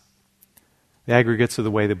consciousness. The aggregates are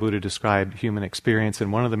the way the Buddha described human experience,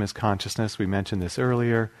 and one of them is consciousness. We mentioned this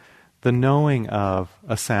earlier. The knowing of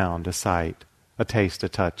a sound, a sight, a taste, a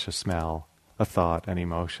touch, a smell, a thought, an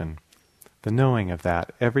emotion. The knowing of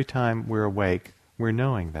that. Every time we're awake, we're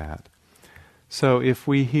knowing that. So if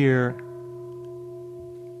we hear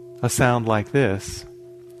a sound like this,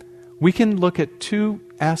 we can look at two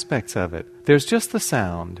aspects of it. There's just the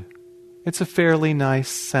sound. It's a fairly nice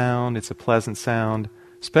sound. It's a pleasant sound,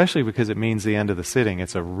 especially because it means the end of the sitting.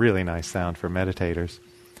 It's a really nice sound for meditators.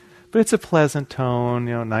 But it's a pleasant tone,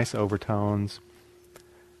 nice overtones.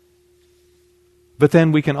 But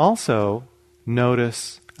then we can also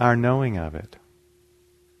notice our knowing of it.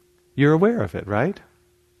 You're aware of it, right?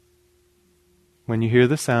 When you hear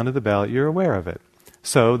the sound of the bell, you're aware of it.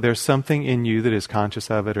 So there's something in you that is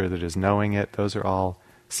conscious of it or that is knowing it. Those are all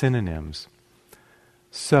synonyms.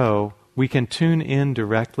 So we can tune in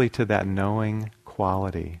directly to that knowing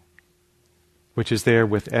quality, which is there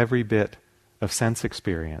with every bit of sense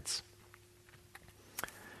experience.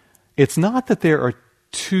 It's not that there are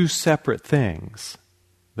two separate things,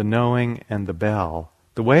 the knowing and the bell.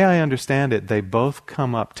 The way I understand it, they both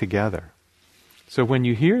come up together. So when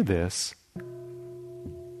you hear this,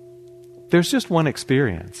 there's just one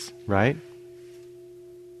experience, right?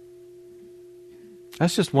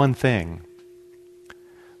 That's just one thing.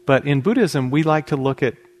 But in Buddhism, we like to look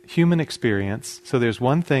at human experience. So there's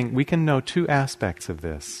one thing, we can know two aspects of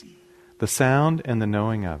this, the sound and the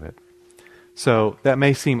knowing of it. So that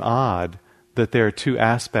may seem odd that there are two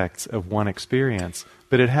aspects of one experience,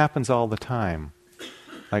 but it happens all the time.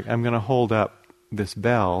 Like, I'm going to hold up this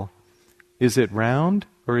bell. Is it round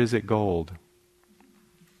or is it gold?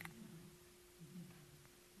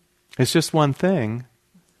 It's just one thing,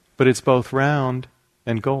 but it's both round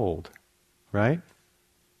and gold, right?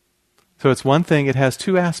 So it's one thing, it has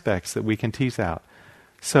two aspects that we can tease out.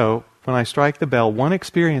 So when I strike the bell, one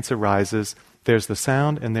experience arises, there's the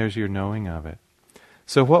sound and there's your knowing of it.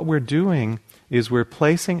 So what we're doing is we're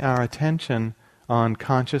placing our attention on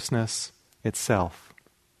consciousness itself.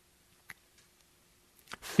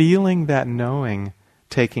 Feeling that knowing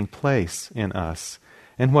taking place in us.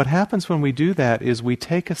 And what happens when we do that is we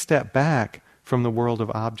take a step back from the world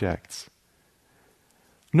of objects.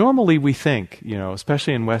 Normally we think,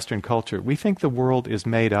 especially in Western culture, we think the world is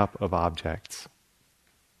made up of objects.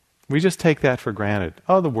 We just take that for granted.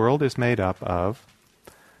 Oh, the world is made up of,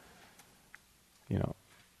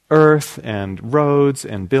 earth and roads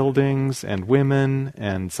and buildings and women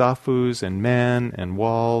and zafus and men and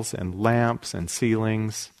walls and lamps and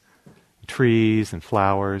ceilings, trees and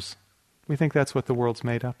flowers. We think that's what the world's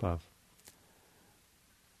made up of.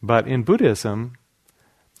 But in Buddhism,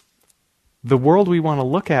 the world we want to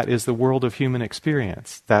look at is the world of human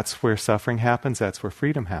experience. That's where suffering happens, that's where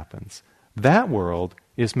freedom happens. That world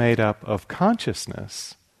is made up of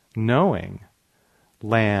consciousness, knowing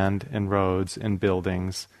land and roads and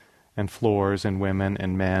buildings and floors and women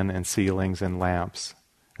and men and ceilings and lamps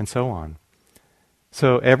and so on.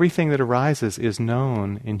 So everything that arises is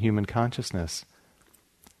known in human consciousness.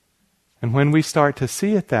 And when we start to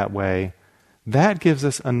see it that way, that gives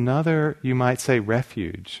us another, you might say,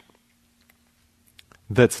 refuge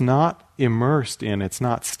that's not immersed in, it's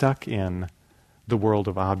not stuck in the world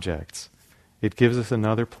of objects. It gives us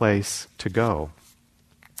another place to go.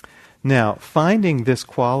 Now, finding this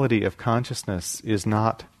quality of consciousness is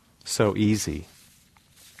not so easy.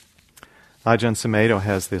 Ajahn Sumedho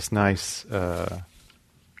has this nice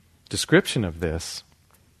description of this.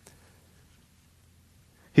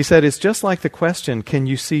 He said, it's just like the question, can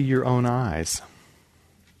you see your own eyes?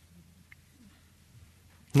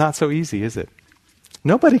 Not so easy, is it?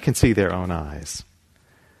 Nobody can see their own eyes.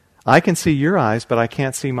 I can see your eyes, but I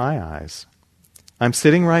can't see my eyes. I'm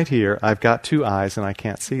sitting right here, I've got two eyes, and I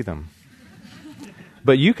can't see them.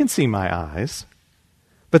 But you can see my eyes,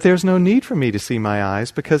 but there's no need for me to see my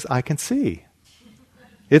eyes because I can see.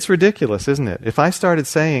 It's ridiculous, isn't it? If I started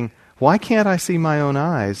saying, why can't I see my own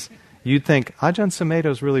eyes? You'd think, Ajahn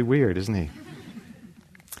Sumedho's really weird, isn't he?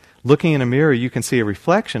 Looking in a mirror, you can see a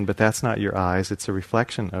reflection, but that's not your eyes, it's a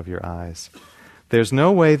reflection of your eyes. There's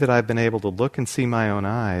no way that I've been able to look and see my own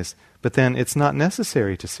eyes, but then it's not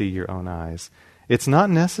necessary to see your own eyes. It's not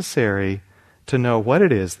necessary to know what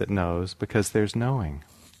it is that knows, because there's knowing.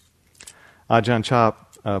 Ajahn Chah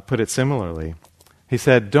put it similarly. He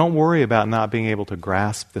said, don't worry about not being able to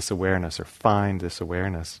grasp this awareness or find this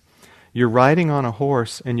awareness. You're riding on a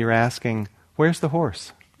horse and you're asking, where's the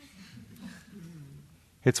horse?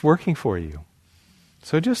 It's working for you.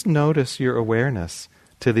 So just notice your awareness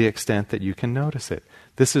to the extent that you can notice it.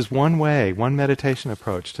 This is one way, one meditation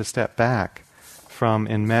approach to step back from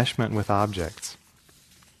enmeshment with objects.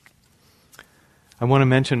 I want to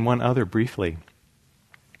mention one other briefly.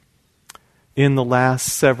 In the last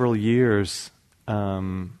several years,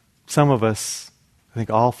 some of us, I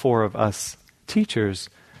think all four of us teachers,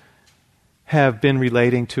 have been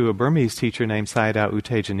relating to a Burmese teacher named Sayadaw U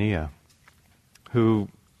Tejaniya, who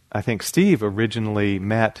I think Steve originally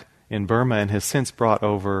met in Burma and has since brought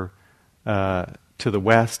over to the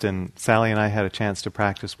West, and Sally and I had a chance to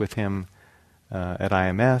practice with him at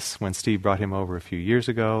IMS when Steve brought him over a few years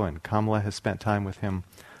ago, and Kamala has spent time with him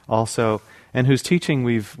also, and whose teaching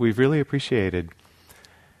we've really appreciated.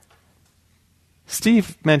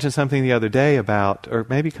 Steve mentioned something the other day about, or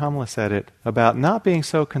maybe Kamala said it, about not being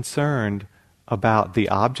so concerned about the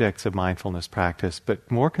objects of mindfulness practice, but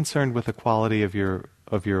more concerned with the quality of your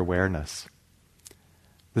awareness.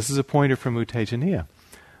 This is a pointer from U Tejaniya,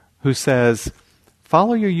 who says,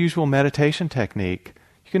 follow your usual meditation technique.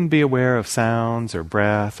 You can be aware of sounds or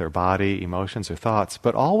breath or body, emotions or thoughts,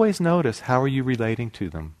 but always notice how are you relating to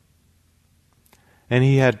them. And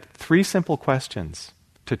he had 3 simple questions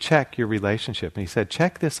to check your relationship. And he said,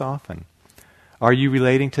 check this often. Are you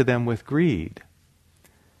relating to them with greed?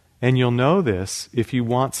 And you'll know this if you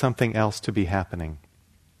want something else to be happening.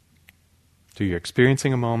 So you're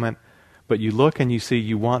experiencing a moment, but you look and you see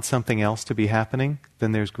you want something else to be happening,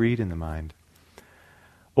 then there's greed in the mind.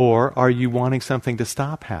 Or are you wanting something to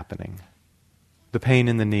stop happening? The pain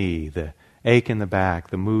in the knee, the ache in the back,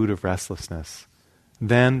 the mood of restlessness.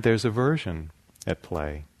 Then there's aversion at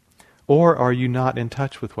play. Or are you not in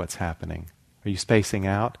touch with what's happening? Are you spacing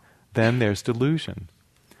out? Then there's delusion.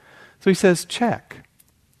 So he says, check.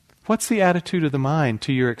 What's the attitude of the mind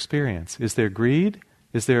to your experience? Is there greed?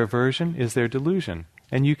 Is there aversion? Is there delusion?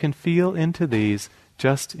 And you can feel into these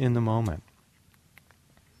just in the moment.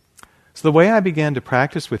 So the way I began to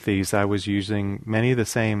practice with these, I was using many of the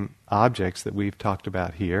same objects that we've talked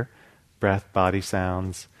about here: breath, body,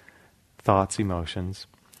 sounds, thoughts, emotions.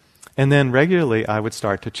 And then regularly I would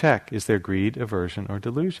start to check, is there greed, aversion, or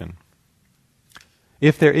delusion?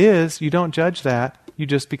 If there is, you don't judge that, you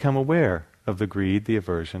just become aware of the greed, the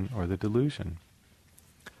aversion, or the delusion.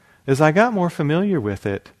 As I got more familiar with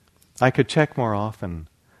it, I could check more often.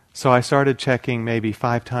 So I started checking maybe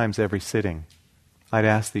 5 times every sitting. I'd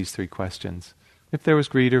ask these 3 questions. If there was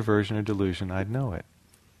greed, aversion, or delusion, I'd know it.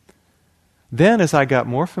 Then as I got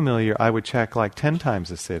more familiar, I would check like 10 times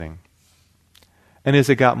a sitting. And as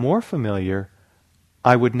it got more familiar,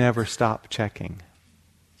 I would never stop checking.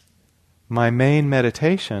 My main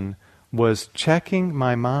meditation was checking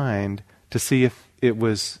my mind to see if it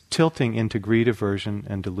was tilting into greed, aversion,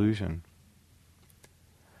 and delusion.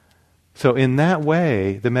 So in that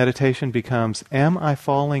way, the meditation becomes, am I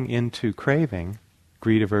falling into craving,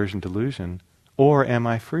 greed, aversion, delusion, or am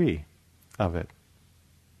I free of it?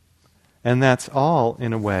 And that's all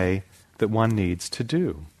in a way that one needs to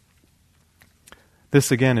do. This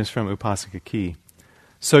again is from Upasaka Ki.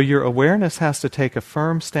 So your awareness has to take a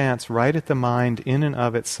firm stance right at the mind in and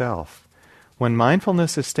of itself. When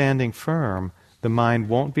mindfulness is standing firm, the mind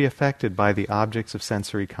won't be affected by the objects of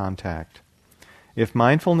sensory contact. If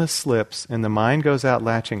mindfulness slips and the mind goes out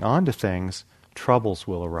latching onto things, troubles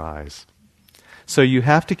will arise. So you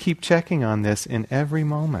have to keep checking on this in every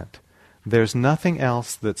moment. There's nothing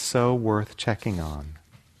else that's so worth checking on.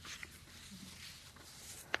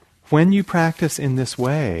 When you practice in this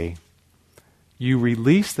way, you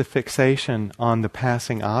release the fixation on the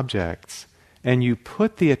passing objects and you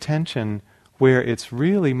put the attention where it's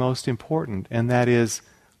really most important, and that is,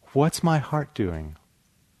 what's my heart doing?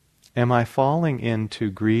 Am I falling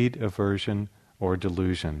into greed, aversion, or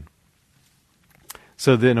delusion?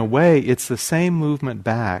 So that in a way, it's the same movement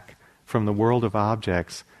back from the world of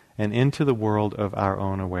objects and into the world of our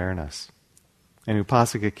own awareness. And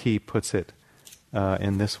Upasaka Ki puts it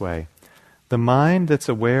in this way. The mind that's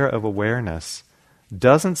aware of awareness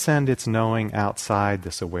doesn't send its knowing outside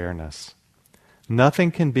this awareness.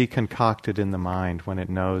 Nothing can be concocted in the mind when it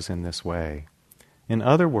knows in this way. In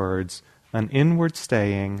other words, an inward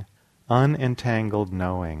staying, unentangled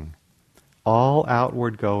knowing, all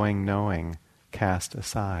outward going knowing cast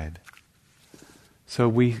aside. So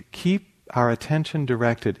we keep our attention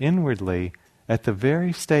directed inwardly at the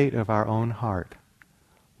very state of our own heart,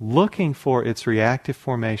 looking for its reactive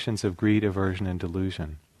formations of greed, aversion, and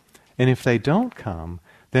delusion. And if they don't come,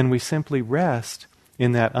 then we simply rest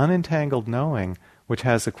in that unentangled knowing which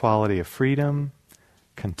has the quality of freedom,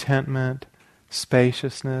 contentment,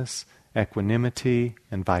 spaciousness, equanimity,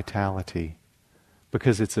 and vitality.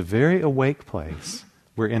 Because it's a very awake place.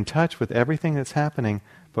 We're in touch with everything that's happening,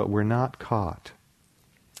 but we're not caught.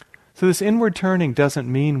 So this inward turning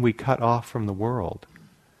doesn't mean we cut off from the world.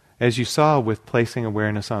 As you saw with placing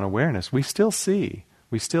awareness on awareness, we still see,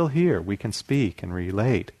 we still hear, we can speak and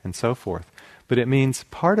relate and so forth. But it means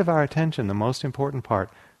part of our attention, the most important part,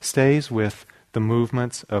 stays with the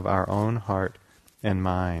movements of our own heart and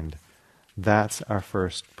mind. That's our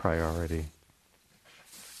first priority.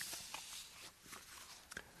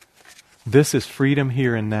 This is freedom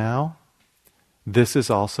here and now. This is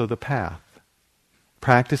also the path.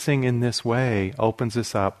 Practicing in this way opens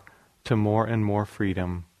us up to more and more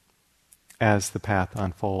freedom as the path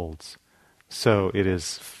unfolds. So it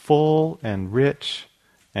is full and rich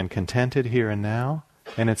and contented here and now,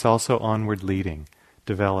 and it's also onward leading,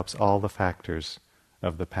 develops all the factors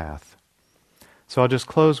of the path. So I'll just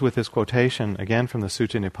close with this quotation, again from the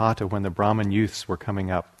Sutta Nipata, when the Brahmin youths were coming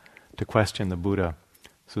up to question the Buddha.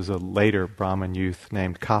 This was a later Brahmin youth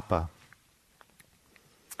named Kappa.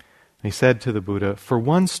 And he said to the Buddha, "For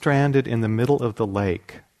one stranded in the middle of the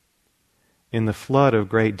lake, in the flood of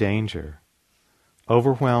great danger,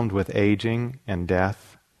 overwhelmed with aging and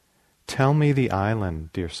death, tell me the island,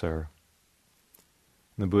 dear sir."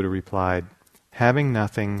 The Buddha replied, having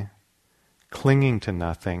nothing, clinging to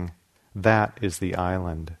nothing, that is the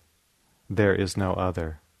island. There is no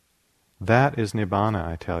other. That is Nibbana,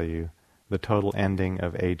 I tell you, the total ending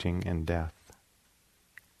of aging and death.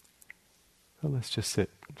 So let's just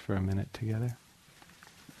sit for a minute together.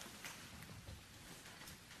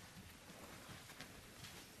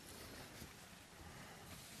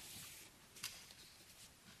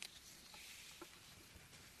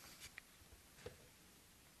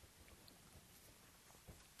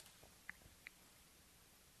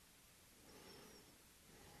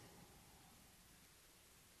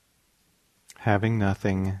 Having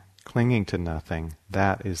nothing, clinging to nothing,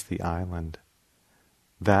 that is the island.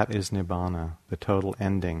 That is Nibbana, the total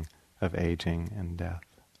ending of aging and death.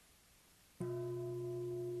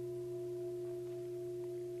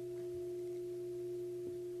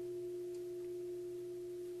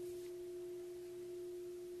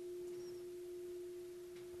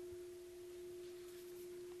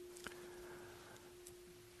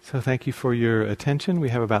 So thank you for your attention. We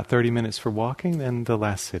have about 30 minutes for walking, then the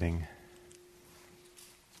last sitting.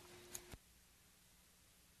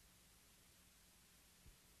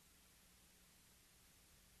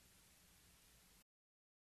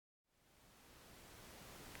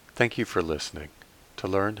 Thank you for listening. To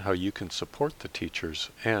learn how you can support the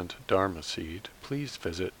teachers and Dharma Seed, please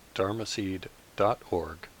visit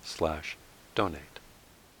dharmaseed.org/donate.